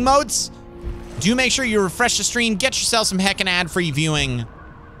the emotes. Do make sure you refresh the stream. Get yourself some heckin' ad-free viewing.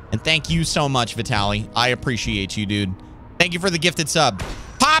 And thank you so much, Vitaly. I appreciate you, dude. Thank you for the gifted sub.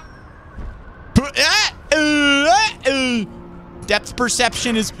 Pop, Depth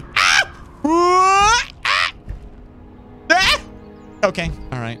perception is... Ah! Ah! Ah! Okay.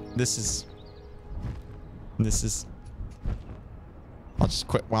 All right. This is... I'll just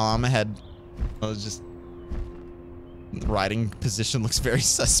quit while I'm ahead. I'll just... The riding position looks very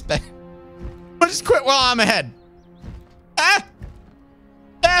suspect. I'll just quit while I'm ahead. Ah!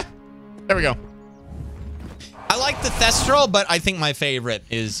 Ah! There we go. I like the Thestral, but I think my favorite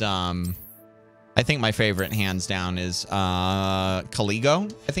is... I think my favorite, hands down, is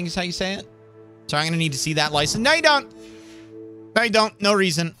HaLLoW, I think is how you say it. So I'm going to need to see that license. No, you don't. No, you don't. No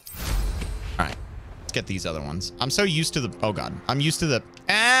reason. All right. Let's get these other ones. I'm so used to the... Oh, God. I'm used to the...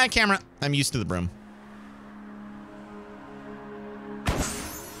 camera. I'm used to the broom.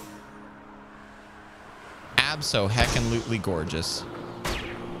 Abso-heckin-lutely gorgeous.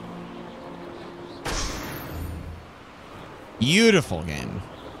 Beautiful game.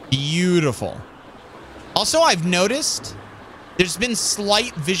 Beautiful. Also, I've noticed there's been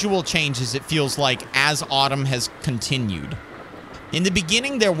slight visual changes, it feels like, as autumn has continued. In the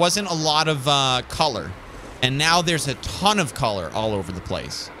beginning, there wasn't a lot of color. And now there's a ton of color all over the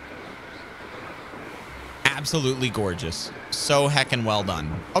place. Absolutely gorgeous. So heckin' well done.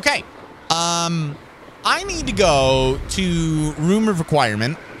 Okay. I need to go to Room of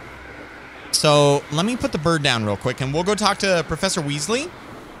Requirement. So let me put the bird down real quick and we'll go talk to Professor Weasley.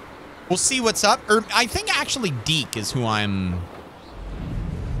 We'll see what's up. Or I think actually Deke is who I'm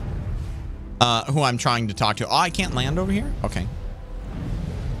trying to talk to. Oh, I can't land over here? Okay.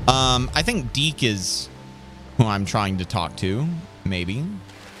 I think Deke is who I'm trying to talk to. Maybe.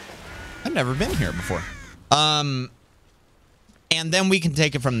 I've never been here before. And then we can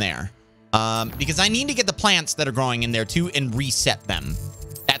take it from there. Because I need to get the plants that are growing in there too and reset them.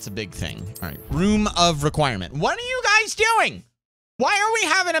 That's a big thing. All right. Room of Requirement. What are you guys doing? Why are we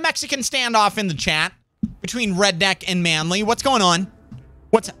having a Mexican standoff in the chat between Redneck and Manly? What's going on?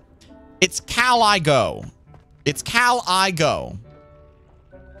 It's HaLLoW. It's HaLLoW.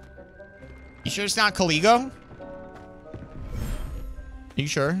 You sure it's not HaLLoW? You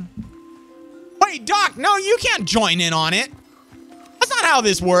sure? Wait, Doc, no, you can't join in on it. That's not how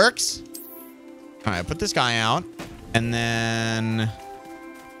this works. All right, put this guy out. And then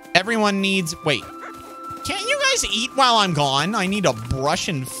everyone needs... Wait. Can't you guys eat while I'm gone? I need a brush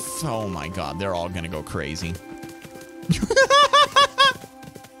and... Oh, my God. They're all going to go crazy.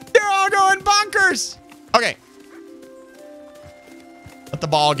 They're all going bonkers. Okay. Let the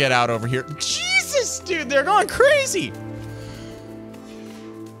ball get out over here. Jesus, dude. They're going crazy.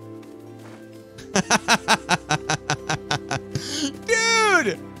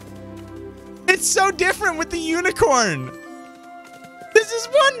 Dude. It's so different with the unicorn. This is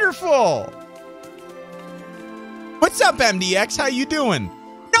wonderful. What's up, MDX? How you doing?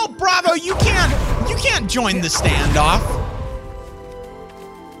 No, Bravo, you can't join the standoff.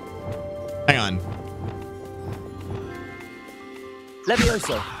 Hang on.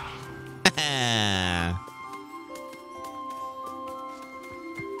 Levioso.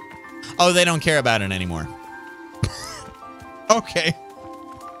 Oh, they don't care about it anymore. Okay.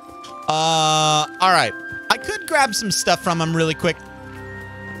 All right. I could grab some stuff from them really quick.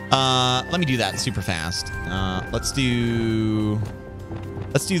 Let me do that super fast. Let's do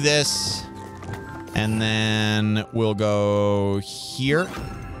this. And then we'll go here.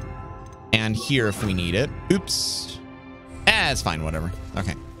 And here if we need it. Oops. It's fine, whatever.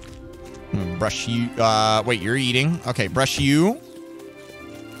 Okay. Brush you. Wait, you're eating. Okay, brush you.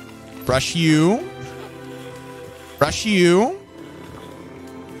 Brush you. Brush you.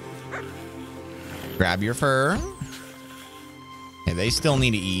 Grab your fur. Okay, they still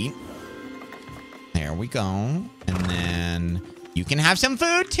need to eat. There we go. And then you can have some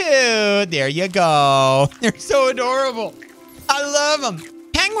food too. There you go. They're so adorable. I love them.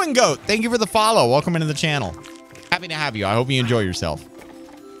 Penguin Goat, thank you for the follow. Welcome into the channel. Happy to have you. I hope you enjoy yourself.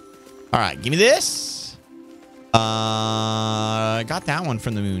 All right, give me this. Got that one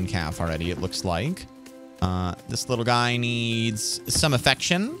from the moon calf already, it looks like. This little guy needs some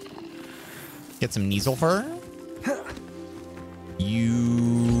affection. Get some Kneasel fur.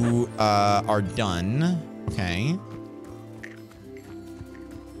 You are done. Okay.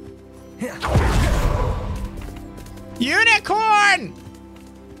 Unicorn!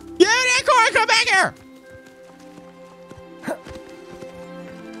 Unicorn, come back here!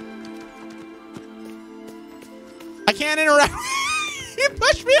 I can't interact. You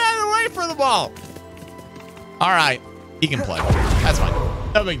pushed me out of the way for the ball. All right. He can play. That's fine.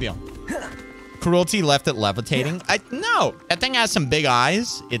 No big deal. Cruelty left it levitating. No, that thing has some big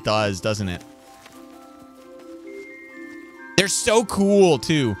eyes. It does, doesn't it? They're so cool,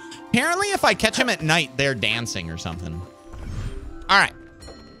 too. Apparently, if I catch them at night, they're dancing or something. right.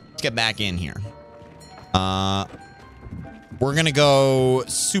 Let's get back in here. We're gonna go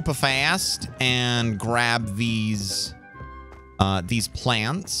super fast and grab these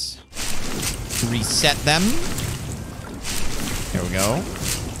plants. Reset them. Here we go.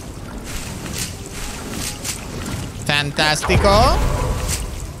 Fantastico.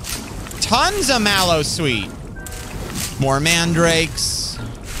 Tons of mallow sweet. More mandrakes.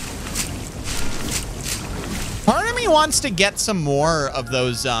 Part of me wants to get some more of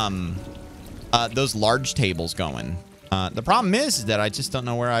those large tables going. The problem is that I just don't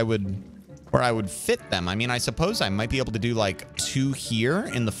know where I would fit them. I mean, I suppose I might be able to do like 2 here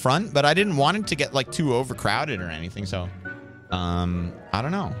in the front, but I didn't want it to get like too overcrowded or anything. So, I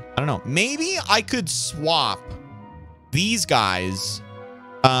don't know. Maybe I could swap these guys,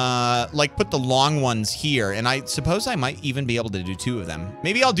 like put the long ones here, and I suppose I might even be able to do 2 of them.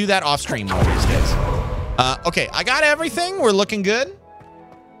 Maybe I'll do that off stream one of these days. Okay, I got everything. We're looking good.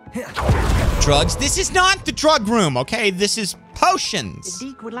 Drugs. This is not the drug room, okay? This is potions.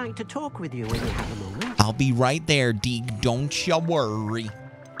 Deke would like to talk with you when you have a moment. I'll be right there, Deke. Don't you worry.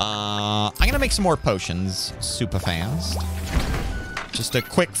 I'm gonna make some more potions super fast. Just a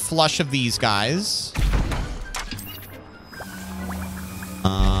quick flush of these guys.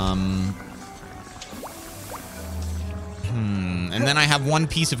 And then I have 1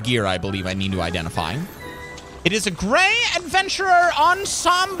 piece of gear I believe I need to identify. It is a Gray Adventurer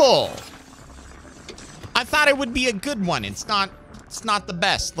Ensemble. I thought it would be a good one. It's not the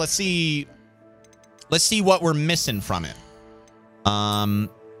best. Let's see what we're missing from it.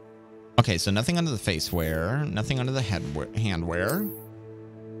 Okay, so nothing under the face wear, nothing under the hand wear.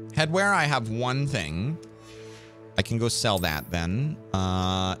 Headwear, I have 1 thing. I can go sell that then.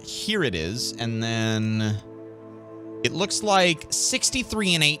 Here it is, and then it looks like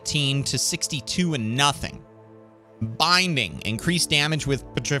 63 and 18 to 62 and nothing. Binding, increased damage with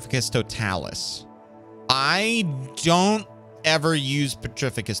Petrificus Totalis. I don't ever use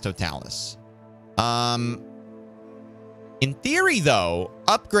Petrificus Totalis. In theory, though,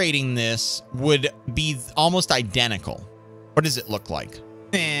 upgrading this would be almost identical. What does it look like?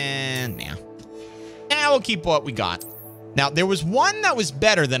 Nah. We'll keep what we got. Now, there was one that was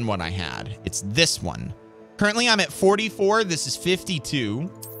better than what I had. It's this one. Currently, I'm at 44. This is 52.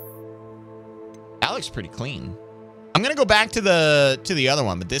 That looks pretty clean. I'm gonna go back to the other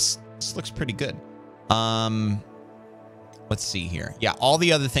one, but this looks pretty good. Let's see here. Yeah, all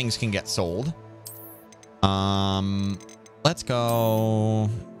the other things can get sold. Let's go.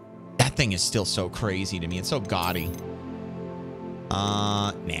 That thing is still so crazy to me. It's so gaudy.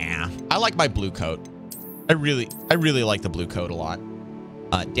 Nah. I like my blue coat. I really like the blue coat a lot.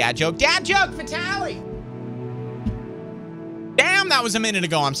 Dad joke, Fatali! Damn, that was a minute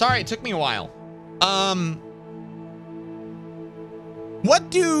ago. I'm sorry, it took me a while.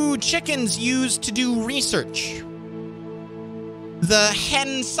 What do chickens use to do research? The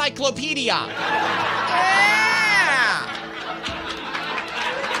Hencyclopedia. Yeah!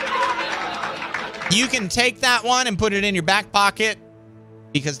 You can take that one and put it in your back pocket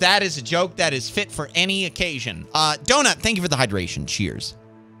because that is a joke that is fit for any occasion. Donut, thank you for the hydration. Cheers.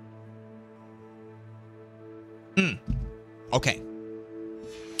 Okay.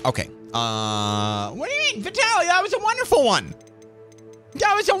 What do you mean, Vitaly? That was a wonderful one.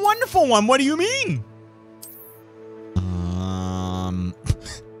 That was a wonderful one. What do you mean?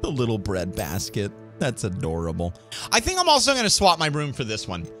 The little bread basket. That's adorable. I think I'm also going to swap my room for this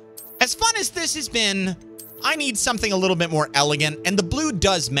one. As fun as this has been, I need something a little bit more elegant, and the blue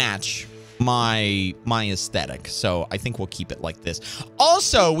does match my aesthetic, so I think we'll keep it like this.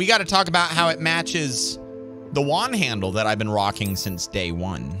 Also, we got to talk about how it matches the wand handle that I've been rocking since day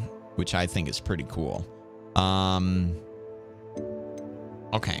 1, which I think is pretty cool.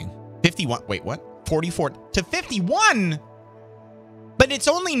 Okay. 51. Wait, what? 44 to 51? But it's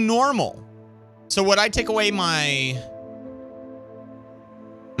only normal. So would I take away my...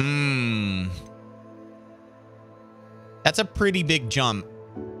 That's a pretty big jump.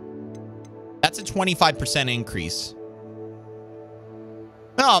 That's a 25% increase.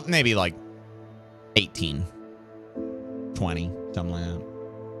 Well, maybe like 18. 20. Something like that.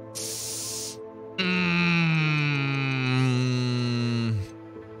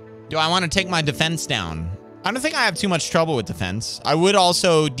 Do I want to take my defense down? I don't think I have too much trouble with defense. I would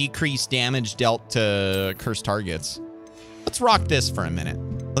also decrease damage dealt to cursed targets. Let's rock this for a minute.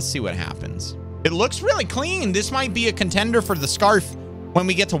 Let's see what happens. It looks really clean. This might be a contender for the scarf when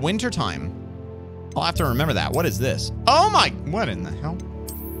we get to wintertime. I'll have to remember that. What is this? Oh my, what in the hell?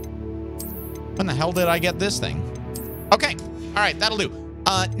 When the hell did I get this thing? Okay, all right, that'll do.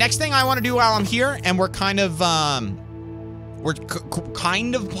 Next thing I want to do while I'm here, and we're kind of we're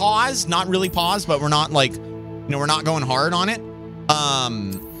kind of paused, not really paused, but we're not like, you know, we're not going hard on it. I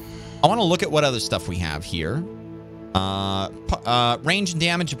want to look at what other stuff we have here. Range and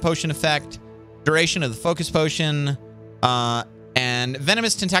damage of potion effect, duration of the focus potion, and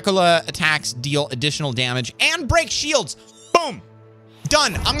venomous tentacula attacks deal additional damage and break shields. Boom.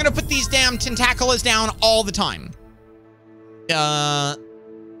 Done. I'm going to put these damn tentaculas down all the time.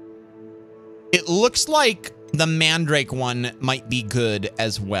 It looks like the Mandrake one might be good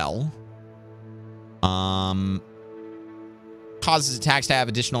as well. Causes attacks to have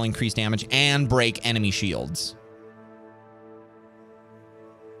additional increased damage and break enemy shields.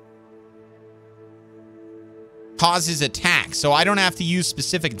 Causes attacks, so I don't have to use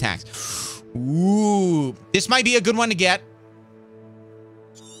specific attacks. Ooh, this might be a good one to get.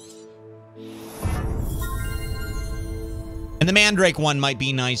 And the Mandrake one might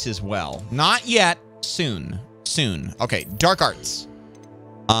be nice as well. Not yet. Soon. Soon. Okay, Dark Arts.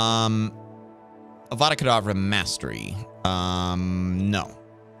 Avada Kedavra Mastery. No.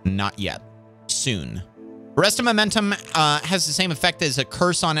 Not yet. Soon. Arrest of Momentum has the same effect as a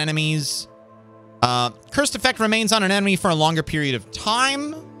curse on enemies. Cursed effect remains on an enemy for a longer period of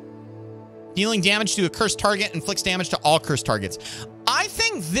time. Dealing damage to a cursed target inflicts damage to all cursed targets. I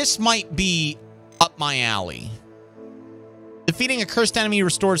think this might be up my alley. Defeating a cursed enemy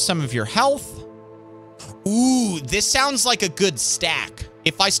restores some of your health. Ooh, this sounds like a good stack.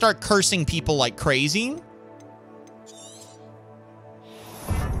 If I start cursing people like crazy.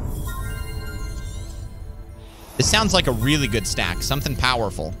 This sounds like a really good stack. Something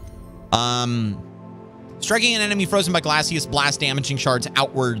powerful. Striking an enemy frozen by Glacius blast damaging shards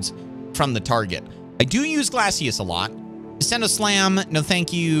outwards from the target. I do use Glacius a lot. Descendo Slam, no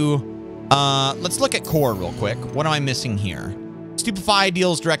thank you. Let's look at core real quick. What am I missing here? Stupefy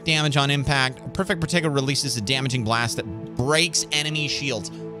deals direct damage on impact. Perfect Protego releases a damaging blast that breaks enemy shields.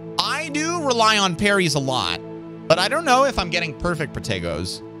 I do rely on parries a lot, but I don't know if I'm getting Perfect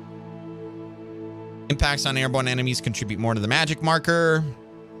Protegos. Impacts on airborne enemies contribute more to the magic marker.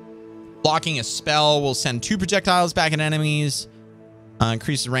 Blocking a spell will send 2 projectiles back at enemies.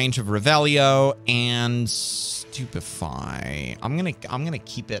 Increase the range of Revelio and Stupefy. I'm gonna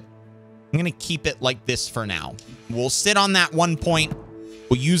keep it. I'm gonna keep it like this for now. We'll sit on that 1 point.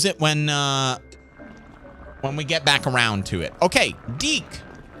 We'll use it when we get back around to it. Okay, Deke.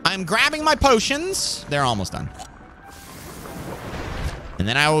 I'm grabbing my potions. They're almost done. And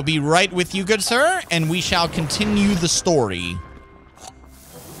then I will be right with you, good sir, and we shall continue the story.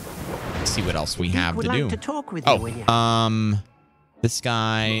 Let's see what else we have to do. To talk with you this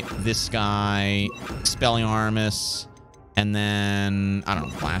guy, Expelliarmus, and then, I don't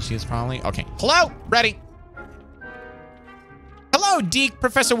know, Glacius probably. Okay, hello, ready. Hello, Deke.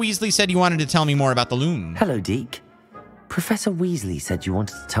 Professor Weasley said you wanted to tell me more about the loom. Hello, Deke. Professor Weasley said you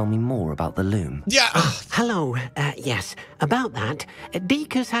wanted to tell me more about the loom. Yeah. Hello. Yes, about that.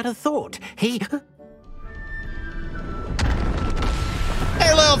 Deke has had a thought. He...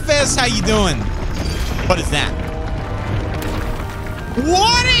 Hey, little Fizz, how you doing? What is that?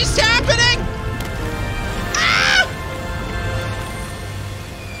 What is happening? Ah!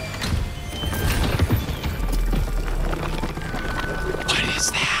 What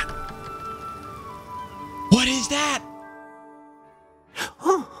is that? What is that?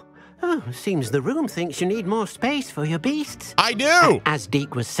 Oh, seems the room thinks you need more space for your beasts. I do. As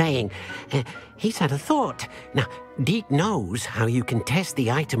Deke was saying, he's had a thought. Now, Deke knows how you can test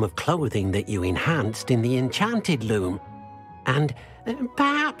the item of clothing that you enhanced in the enchanted loom. And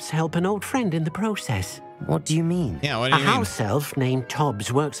perhaps help an old friend in the process. What do you mean? Yeah, what do you mean? A house elf named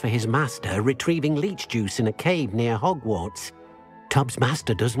Tobbs works for his master, retrieving leech juice in a cave near Hogwarts. Tobbs'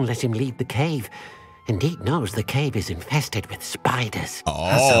 master doesn't let him leave the cave. And Deke knows the cave is infested with spiders. Oh.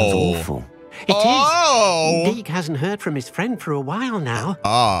 That sounds awful. It is. Deke hasn't heard from his friend for a while now.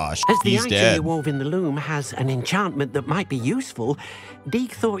 As the item you wove in the loom has an enchantment that might be useful,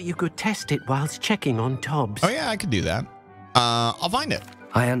 Deke thought you could test it whilst checking on Tobbs. Oh, yeah, I could do that. I'll find it.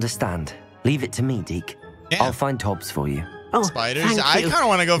 I understand. Leave it to me, Deke. Yeah. I'll find Tobbs for you. Oh, spiders? I kind of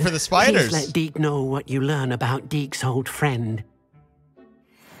want to go for the spiders. Please let Deke know what you learn about Deke's old friend.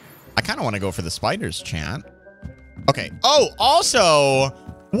 I kind of want to go for the spiders, chat. Okay. Oh, also,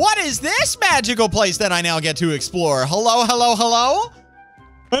 what is this magical place that I now get to explore? Hello, hello, hello?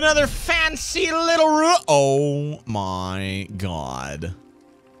 Another fancy little room. Oh, my God.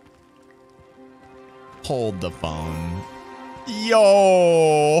 Hold the phone.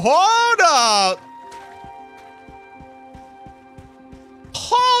 Yo, hold up.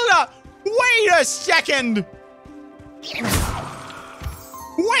 Hold up. Wait a second.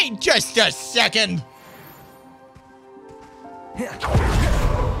 Wait just a second.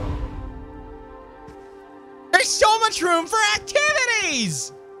 There's so much room for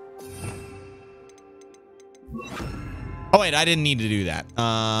activities. Oh, wait, I didn't need to do that.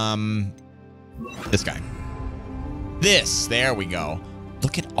 This guy. This, there we go.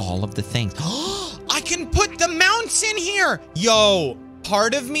 Look at all of the things. I can put the mounts in here. Yo,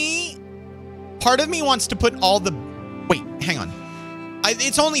 part of me wants to put all the, wait, hang on.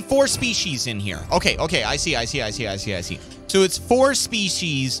 It's only 4 species in here. Okay, I see. So it's 4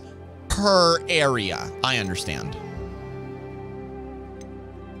 species per area. I understand.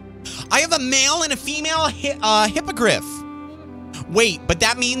 I have a male and a female hippogriff. Wait, but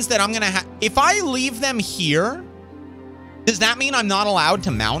that means that I'm gonna if I leave them here, does that mean I'm not allowed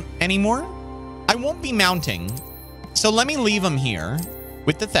to mount anymore? I won't be mounting. So let me leave them here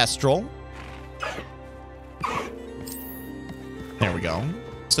with the Thestral. There we go.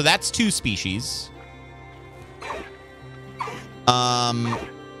 So that's 2 species.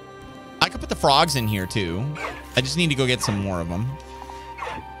 I could put the frogs in here too. I just need to go get some more of them.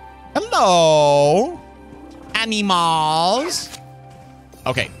 Hello, animals.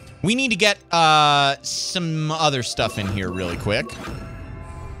 Okay, we need to get some other stuff in here really quick.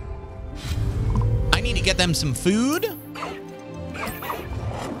 I need to get them some food.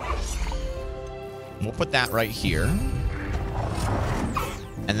 We'll put that right here.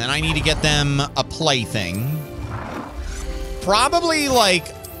 And then I need to get them a plaything. Probably like,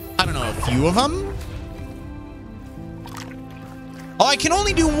 I don't know, a few of them. Oh, I can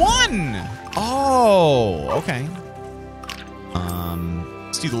only do 1. Oh, okay.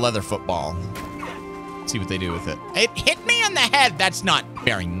 Let's do the leather football. See what they do with it. It hit me on the head. That's not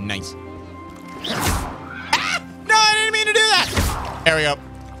very nice. Ah! No, I didn't mean to do that. There we go.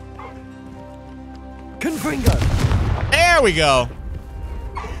 Confringo. There we go.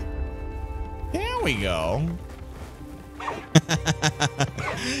 There we go.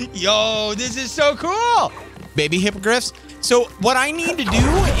 Yo, this is so cool. Baby hippogriffs. So what I need to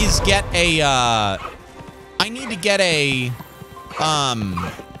do is get a, I need to get a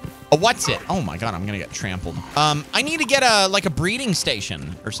what's it? Oh my God, I'm gonna get trampled. I need to get like a breeding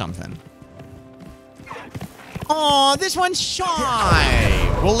station or something. Oh, this one's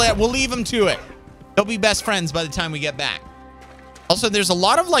shy. We'll leave him to it. They'll be best friends by the time we get back. Also, there's a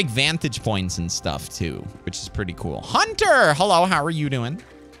lot of like vantage points and stuff too, which is pretty cool. Hunter, hello, how are you doing?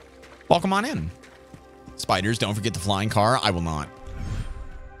 Welcome on in. Spiders, don't forget the flying car. I will not.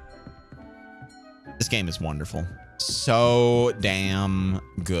 This game is wonderful. So damn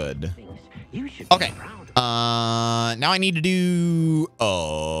good. Okay. Now I need to do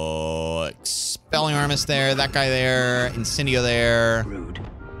Expelliarmus there, that guy there, Incendio there. Rude.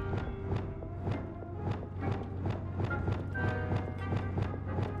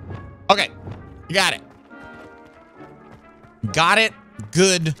 Okay. You got it. Got it.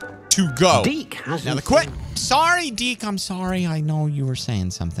 Good to go. Deke hasn't now the quit. Sorry, Deke. I'm sorry. I know you were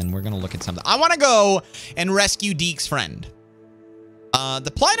saying something. We're going to look at something. I want to go and rescue Deke's friend.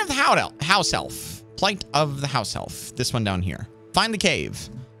 The Plight of the House Elf. Plight of the House Elf. This one down here. Find the cave.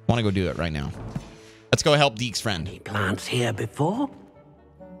 I want to go do it right now. Let's go help Deke's friend. Any plants here before?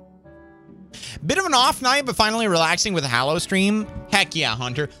 Bit of an off night, but finally relaxing with a HaLLoW stream. Heck yeah,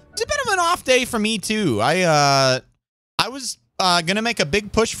 Hunter. It's a bit of an off day for me too. I was gonna make a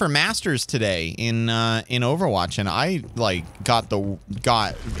big push for Masters today in Overwatch, and I like got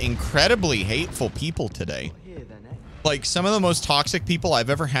incredibly hateful people today. Like some of the most toxic people I've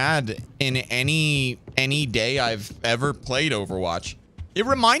ever had in any day I've ever played Overwatch. It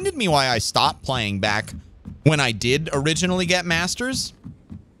reminded me why I stopped playing back when I did originally get Masters.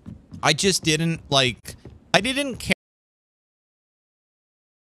 I just didn't like, I didn't care